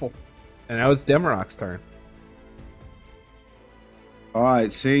was awful. And now it's Demarok's turn. All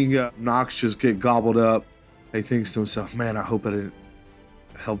right, seeing Nox just get gobbled up, he thinks to himself, man, I hope I didn't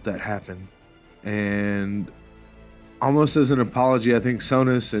help that happen. And almost as an apology, I think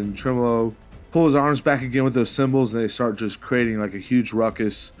Sonus and Tremolo pull his arms back again with those symbols, and they start just creating like a huge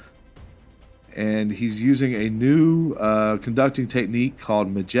ruckus. And he's using a new conducting technique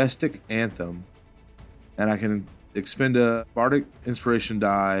called Majestic Anthem. And I can expend a Bardic Inspiration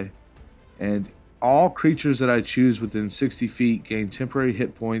die, and all creatures that I choose within 60 feet gain temporary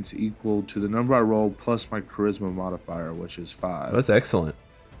hit points equal to the number I rolled plus my Charisma modifier, which is 5. That's excellent.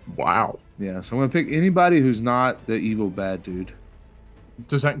 Wow. Yeah, so I'm going to pick anybody who's not the evil bad dude.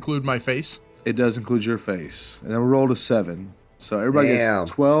 Does that include my face? It does include your face. And then we rolled a 7. So everybody Damn.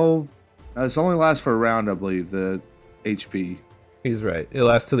 gets 12. This only lasts for a round, I believe, the HP. He's right. It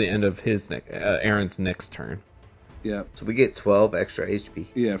lasts to the end of his Aaron's next turn. Yeah. So we get 12 extra HP.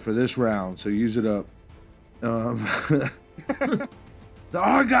 Yeah, for this round. So use it up. All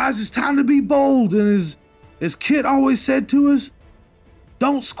right, guys, it's time to be bold. And as Kit always said to us,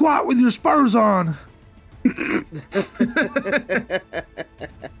 don't squat with your spurs on.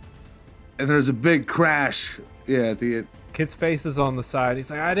 And there's a big crash. Yeah, at the end. Kid's face is on the side.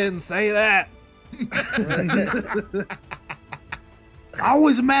 He's like, I didn't say that. I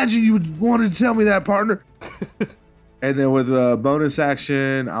always imagined you would want to tell me that, partner. And then with a bonus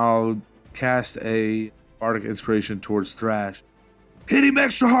action, I'll cast a Bardic Inspiration towards Thrash. Hit him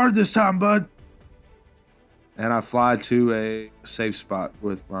extra hard this time, bud. And I fly to a safe spot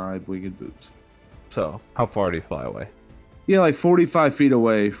with my winged boots. So, how far do you fly away? Yeah, like 45 feet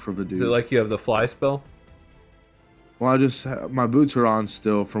away from the dude. Is it like you have the fly spell? Well, my boots are on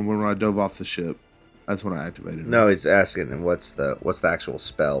still from when I dove off the ship. That's when I activated it. No, he's asking what's the actual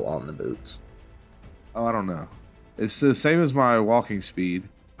spell on the boots. Oh, I don't know. It's the same as my walking speed.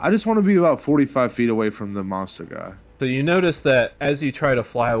 I just want to be about 45 feet away from the monster guy. So you notice that as you try to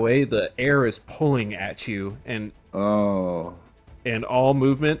fly away, the air is pulling at you, and Oh. all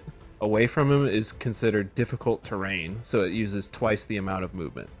movement away from him is considered difficult terrain, so it uses twice the amount of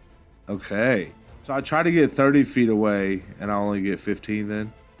movement. Okay. So I try to get 30 feet away, and I only get 15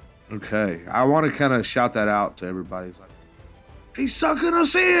 then? Okay. I want to kind of shout that out to everybody. It's like, he's sucking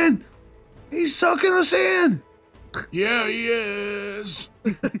us in! He's sucking us in! Yeah, he is.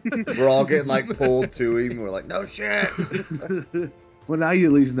 We're all getting like pulled to him. We're like, no shit. Well, now you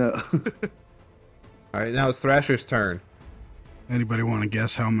at least know. All right, now it's Thrasher's turn. Anybody want to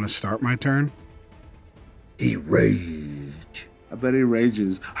guess how I'm going to start my turn? He rage. I bet he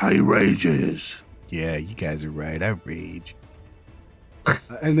rages. He rages. Yeah, you guys are right. I rage.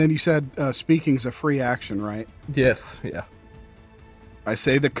 And then you said speaking's a free action, right? Yes, yeah. I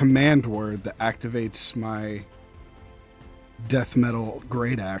say the command word that activates my death metal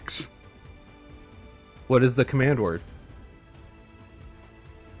great axe. What is the command word?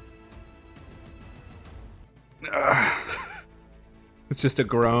 It's just a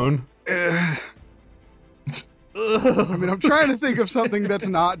groan. I mean, I'm trying to think of something that's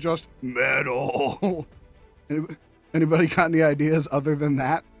not just metal. Anybody got any ideas other than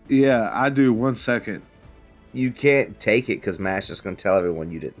that? Yeah, I do. 1 second. You can't take it because Matt's just going to tell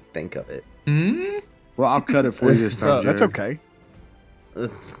everyone you didn't think of it. Well, I'll cut it for you this time, That's Jared.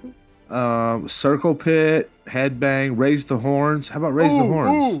 okay. Circle pit, headbang, raise the horns. How about raise the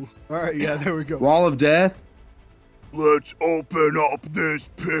horns? Ooh. All right, yeah, there we go. Wall of death. Let's open up this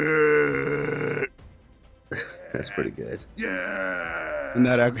pit. That's pretty good. Yeah. And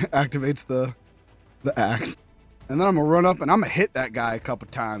that activates the axe. And then I'm going to run up and I'm going to hit that guy a couple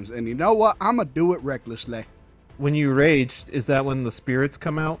times. And you know what? I'm going to do it recklessly. When you rage, is that when the spirits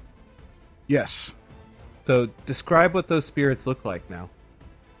come out? Yes. So describe what those spirits look like now.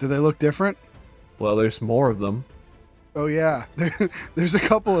 Do they look different? Well, there's more of them. Oh, yeah. There's a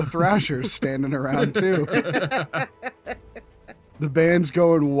couple of thrashers standing around, too. The band's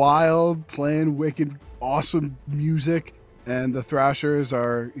going wild, playing wicked, awesome music. And the thrashers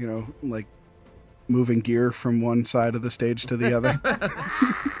are, like moving gear from one side of the stage to the other.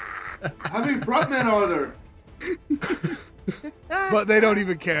 How many frontmen are there? But they don't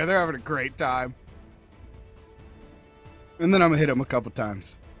even care. They're having a great time. And then I'm going to hit them a couple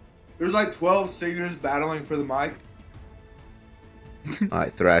times. There's like 12 singers battling for the mic. All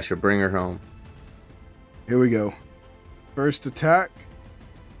right, Thrasher, bring her home. Here we go. First attack.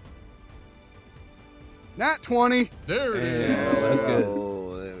 Nat 20. There it is. Yeah, that's good.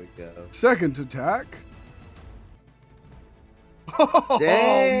 Oh, there we go. Second attack. Oh,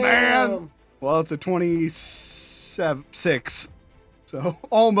 Damn. man. Well, it's a 26. So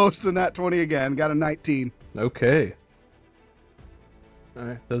almost a nat 20 again. Got a 19. Okay. All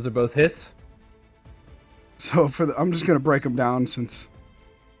right, those are both hits. So I'm just going to break them down since.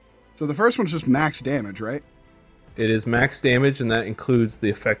 So the first one's just max damage, right? It is max damage, and that includes the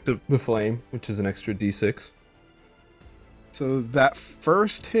effect of the flame, which is an extra d6. So that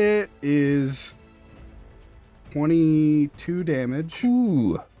first hit is 22 damage.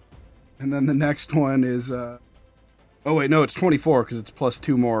 Ooh. And then the next one is oh wait, no, it's 24 because it's plus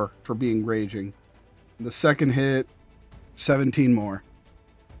 2 more for being raging. The second hit, 17 more.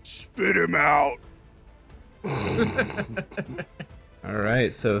 Spit him out. All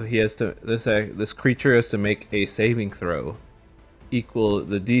right, so he has to. This creature has to make a saving throw. The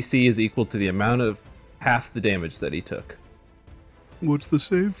DC is equal to the amount of half the damage that he took. What's the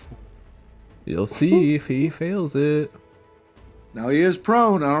save for? You'll see if he fails it. Now he is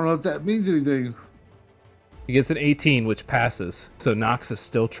prone. I don't know if that means anything. He gets an 18, which passes. So Nox is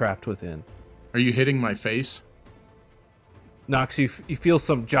still trapped within. Are you hitting my face? Nox, you feel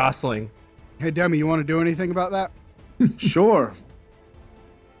some jostling. Hey, Demi, you want to do anything about that? Sure.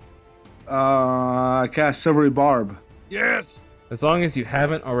 I cast Silvery Barb. Yes. As long as you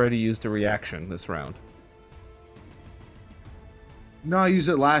haven't already used a reaction this round. No, I used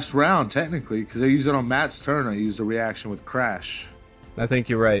it last round, technically, because I used it on Matt's turn. I used a reaction with Crash. I think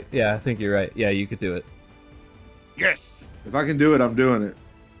you're right. Yeah, I think you're right. Yeah, you could do it. Yes. If I can do it, I'm doing it.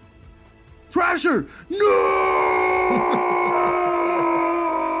 Thrasher! No!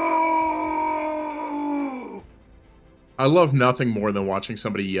 I love nothing more than watching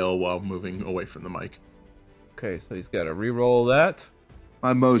somebody yell while moving away from the mic. Okay, so he's got to re-roll that.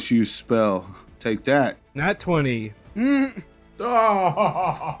 My most used spell. Take that. Nat 20.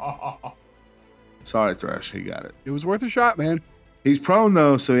 Oh! Sorry, Thrash. He got it. It was worth a shot, man. He's prone,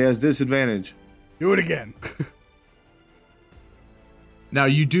 though, so he has disadvantage. Do it again. Now,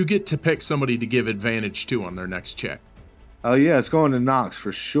 you do get to pick somebody to give advantage to on their next check. Oh yeah, it's going to Knox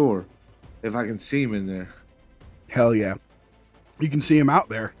for sure. If I can see him in there. Hell yeah. You can see him out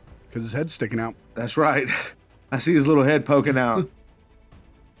there because his head's sticking out. That's right. I see his little head poking out.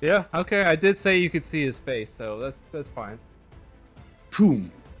 Yeah, okay. I did say you could see his face, so that's fine.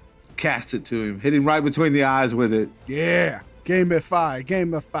 Boom. Cast it to him. Hit him right between the eyes with it. Yeah.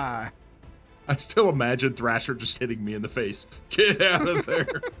 Gamify. I still imagine Thrasher just hitting me in the face. Get out of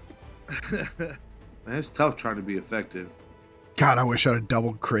there. Man, it's tough trying to be effective. God, I wish I'd have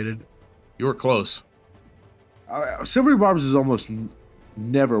double critted. You were close. Silvery Barbs has almost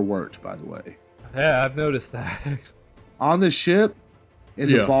never worked, by the way. Yeah, I've noticed that. On the ship, in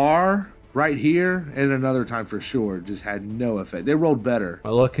the Yeah. bar, right here, and another time for sure, just had no effect. They rolled better. My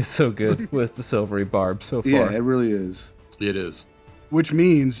luck is so good with the silvery barb so far. Yeah, it really is. It is. Which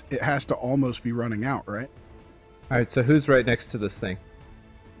means it has to almost be running out, right? All right, so who's right next to this thing?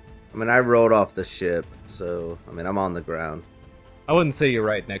 I mean, I rolled off the ship, so I mean, I'm on the ground. I wouldn't say you're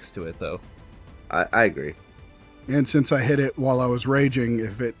right next to it, though. I agree. And since I hit it while I was raging,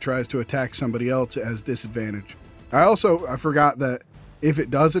 if it tries to attack somebody else, it has disadvantage. I forgot that if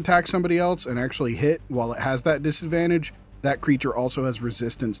it does attack somebody else and actually hit while it has that disadvantage, that creature also has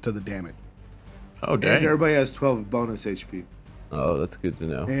resistance to the damage. Oh, And dang. everybody has 12 bonus HP. Oh, that's good to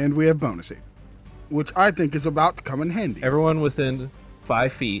know. And we have bonus aid, which I think is about to come in handy. Everyone within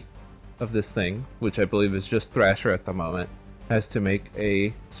 5 feet of this thing, which I believe is just Thrasher at the moment, has to make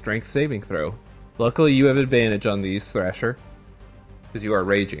a strength saving throw. Luckily, you have advantage on these, Thrasher, because you are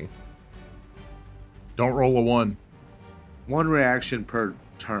raging. Don't roll a 1. One reaction per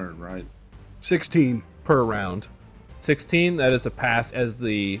turn, right? 16. Per round. 16, that is a pass as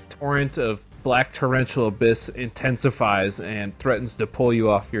the torrent of black torrential abyss intensifies and threatens to pull you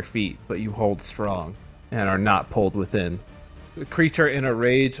off your feet, but you hold strong and are not pulled within. The creature in a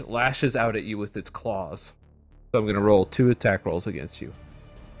rage lashes out at you with its claws. So I'm going to roll 2 attack rolls against you.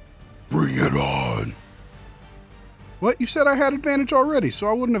 Bring it on. What? You said I had advantage already, so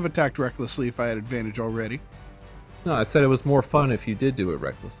I wouldn't have attacked recklessly if I had advantage already. No, I said it was more fun if you did do it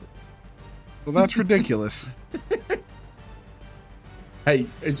recklessly. Well, that's ridiculous. Hey,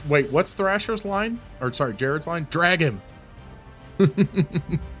 wait, what's Thrasher's line? Or, sorry, Jared's line? Drag him.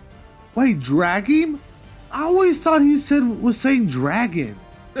 Wait, drag him? I always thought he was saying dragon.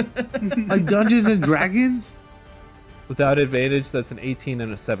 Like Dungeons and Dragons? Without advantage, that's an 18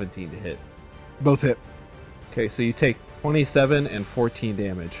 and a 17 to hit. Both hit. Okay, so you take 27 and 14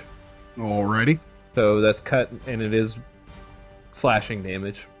 damage. Alrighty. So that's cut, and it is slashing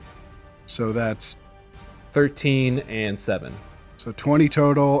damage. So that's 13 and 7. so 20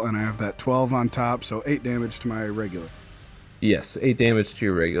 total, and I have that 12 on top, so 8 damage to my regular. Yes, 8 damage to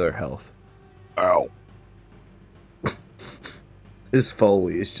your regular health. Ow. His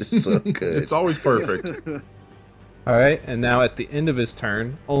Foley is just so good. It's always perfect. All right, and now at the end of his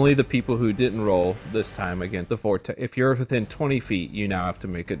turn, only the people who didn't roll this time against the vortex. If you're within 20 feet, you now have to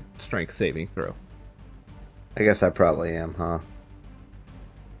make a strength saving throw. I guess I probably am, huh?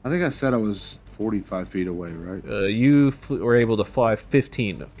 I think I said I was 45 feet away, right? You were able to fly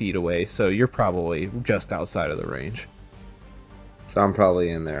 15 feet away, so you're probably just outside of the range. So I'm probably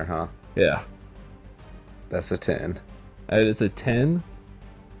in there, huh? Yeah. That's a 10. That is a 10.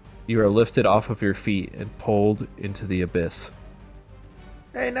 You are lifted off of your feet and pulled into the abyss.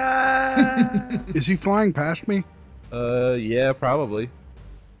 Hey, nah! Is he flying past me? Yeah, probably.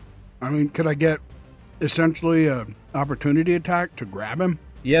 I mean, could I get essentially an opportunity attack to grab him?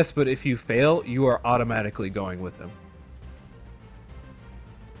 Yes, but if you fail, you are automatically going with him.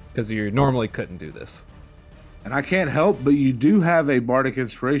 Because you normally couldn't do this. And I can't help, but you do have a bardic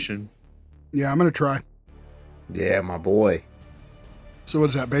inspiration. Yeah, I'm going to try. Yeah, my boy. So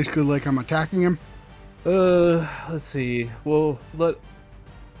what's that? Basically like I'm attacking him? Let's see. Well,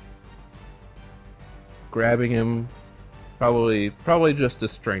 grabbing him, probably just a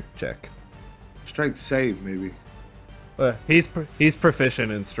strength check. Strength save, maybe. He's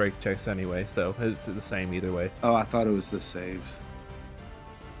proficient in strength checks anyway, so it's the same either way. Oh, I thought it was the saves.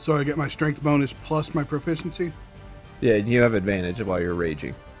 So I get my strength bonus plus my proficiency? Yeah, you have advantage while you're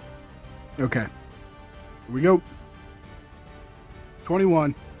raging. Okay. Here we go.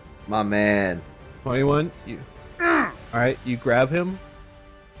 21. My man. 21. All right, you grab him.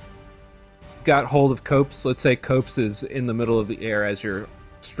 Got hold of Copes. Let's say Copes is in the middle of the air as you're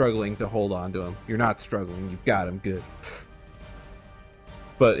struggling to hold on to him. You're not struggling. You've got him good.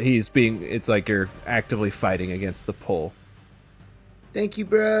 But it's like you're actively fighting against the pull. Thank you,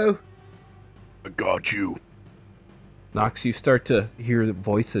 bro. I got you. Nox, you start to hear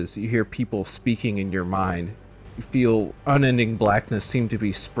voices. You hear people speaking in your mind. You feel unending blackness seem to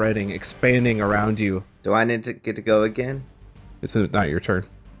be spreading, expanding around you. Do I need to get to go again? It's not your turn.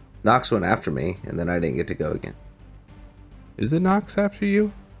 Nox went after me, and then I didn't get to go again. Is it Nox after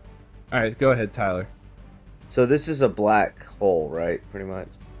you? Alright, go ahead, Tyler. So this is a black hole, right? Pretty much.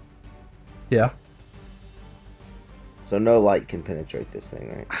 Yeah. So no light can penetrate this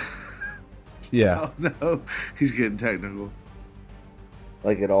thing, right? Yeah. Oh no, he's getting technical.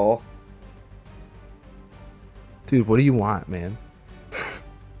 Like at all? Dude, what do you want, man?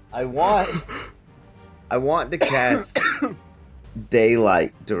 I want to cast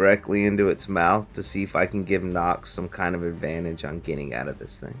daylight directly into its mouth to see if I can give Nox some kind of advantage on getting out of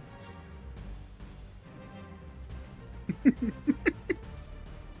this thing.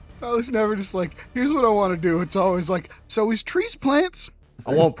 Tyler's never just like, here's what I want to do. It's always like, so is trees plants?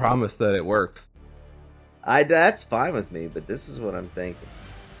 I won't promise that it works. That's fine with me, but this is what I'm thinking.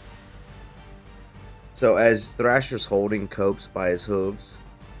 So as Thrasher's holding Copes by his hooves,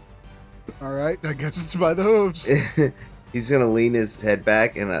 All right, I guess it's by the hooves. he's gonna lean his head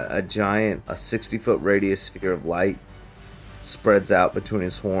back, and a giant, 60-foot radius sphere of light spreads out between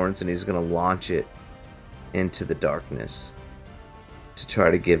his horns, and he's gonna launch it into the darkness to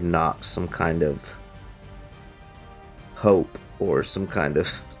try to give Nox some kind of hope or some kind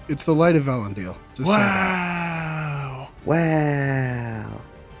of It's the light of Elendil. Just say Wow. that. wow.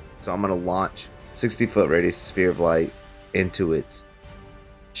 So I'm gonna launch 60-foot radius sphere of light into its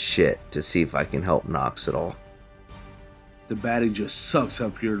shit to see if I can help Nox at all. The baddie just sucks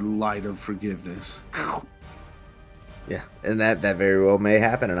up your light of forgiveness. Yeah, and that very well may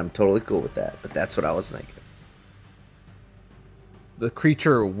happen, and I'm totally cool with that. But that's what I was thinking. The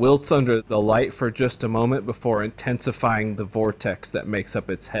creature wilts under the light for just a moment before intensifying the vortex that makes up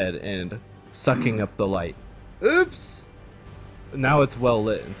its head and sucking up the light. Oops. Now it's well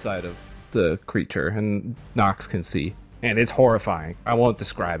lit inside of the creature, and Nox can see. And it's horrifying. I won't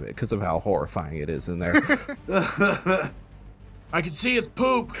describe it because of how horrifying it is in there. I can see his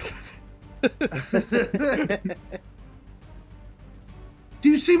poop. Do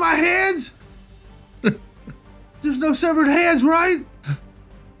you see my hands? There's no severed hands, right?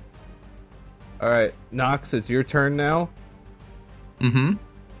 All right, Nox, it's your turn now. Mm-hmm.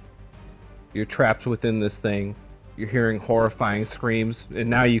 You're trapped within this thing. You're hearing horrifying screams, and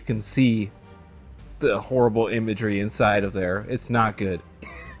now you can see the horrible imagery inside of there. It's not good.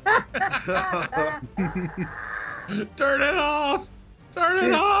 Turn it off. Turn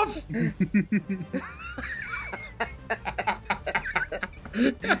it off.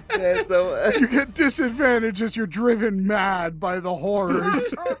 Yeah, so, You get disadvantage as you're driven mad by the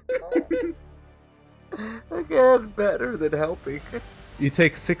horrors. I guess better than helping. You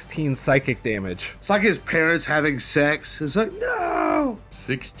take 16 psychic damage. It's like his parents having sex. It's like, no.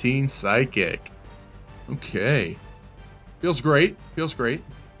 16 psychic. Okay. Feels great. Feels great.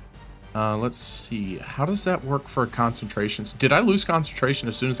 Let's see. How does that work for concentration? Did I lose concentration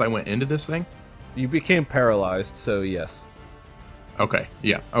as soon as I went into this thing? You became paralyzed, so yes. Okay.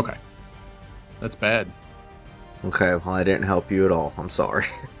 Yeah. Okay. That's bad. Okay, well, I didn't help you at all. I'm sorry.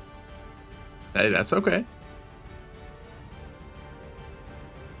 Hey, that's okay.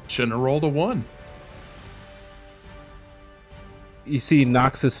 Shouldn't have rolled a 1. You see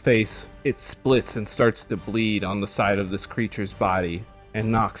Nox's face. It splits and starts to bleed on the side of this creature's body,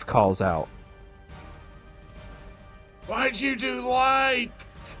 and Nox calls out. Why'd you do light?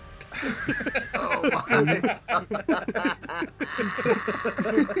 Oh my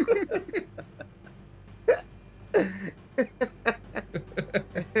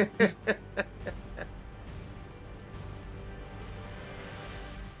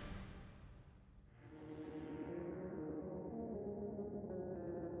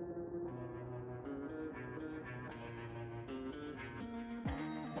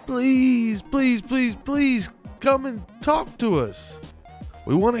Please, please, please, please come and talk to us.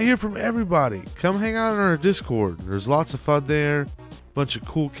 We want to hear from everybody. Come hang out on our Discord. There's lots of fun there. Bunch of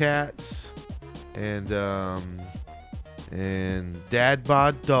cool cats and dad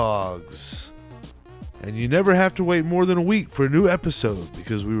bod dogs. And you never have to wait more than a week for a new episode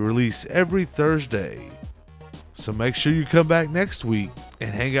because we release every Thursday. So make sure you come back next week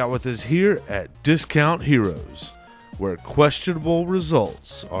and hang out with us here at Discount Heroes, where questionable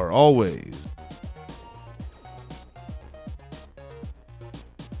results are always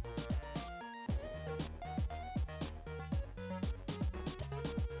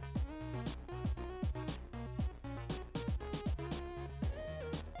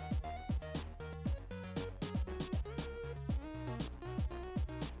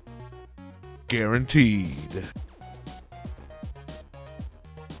guaranteed.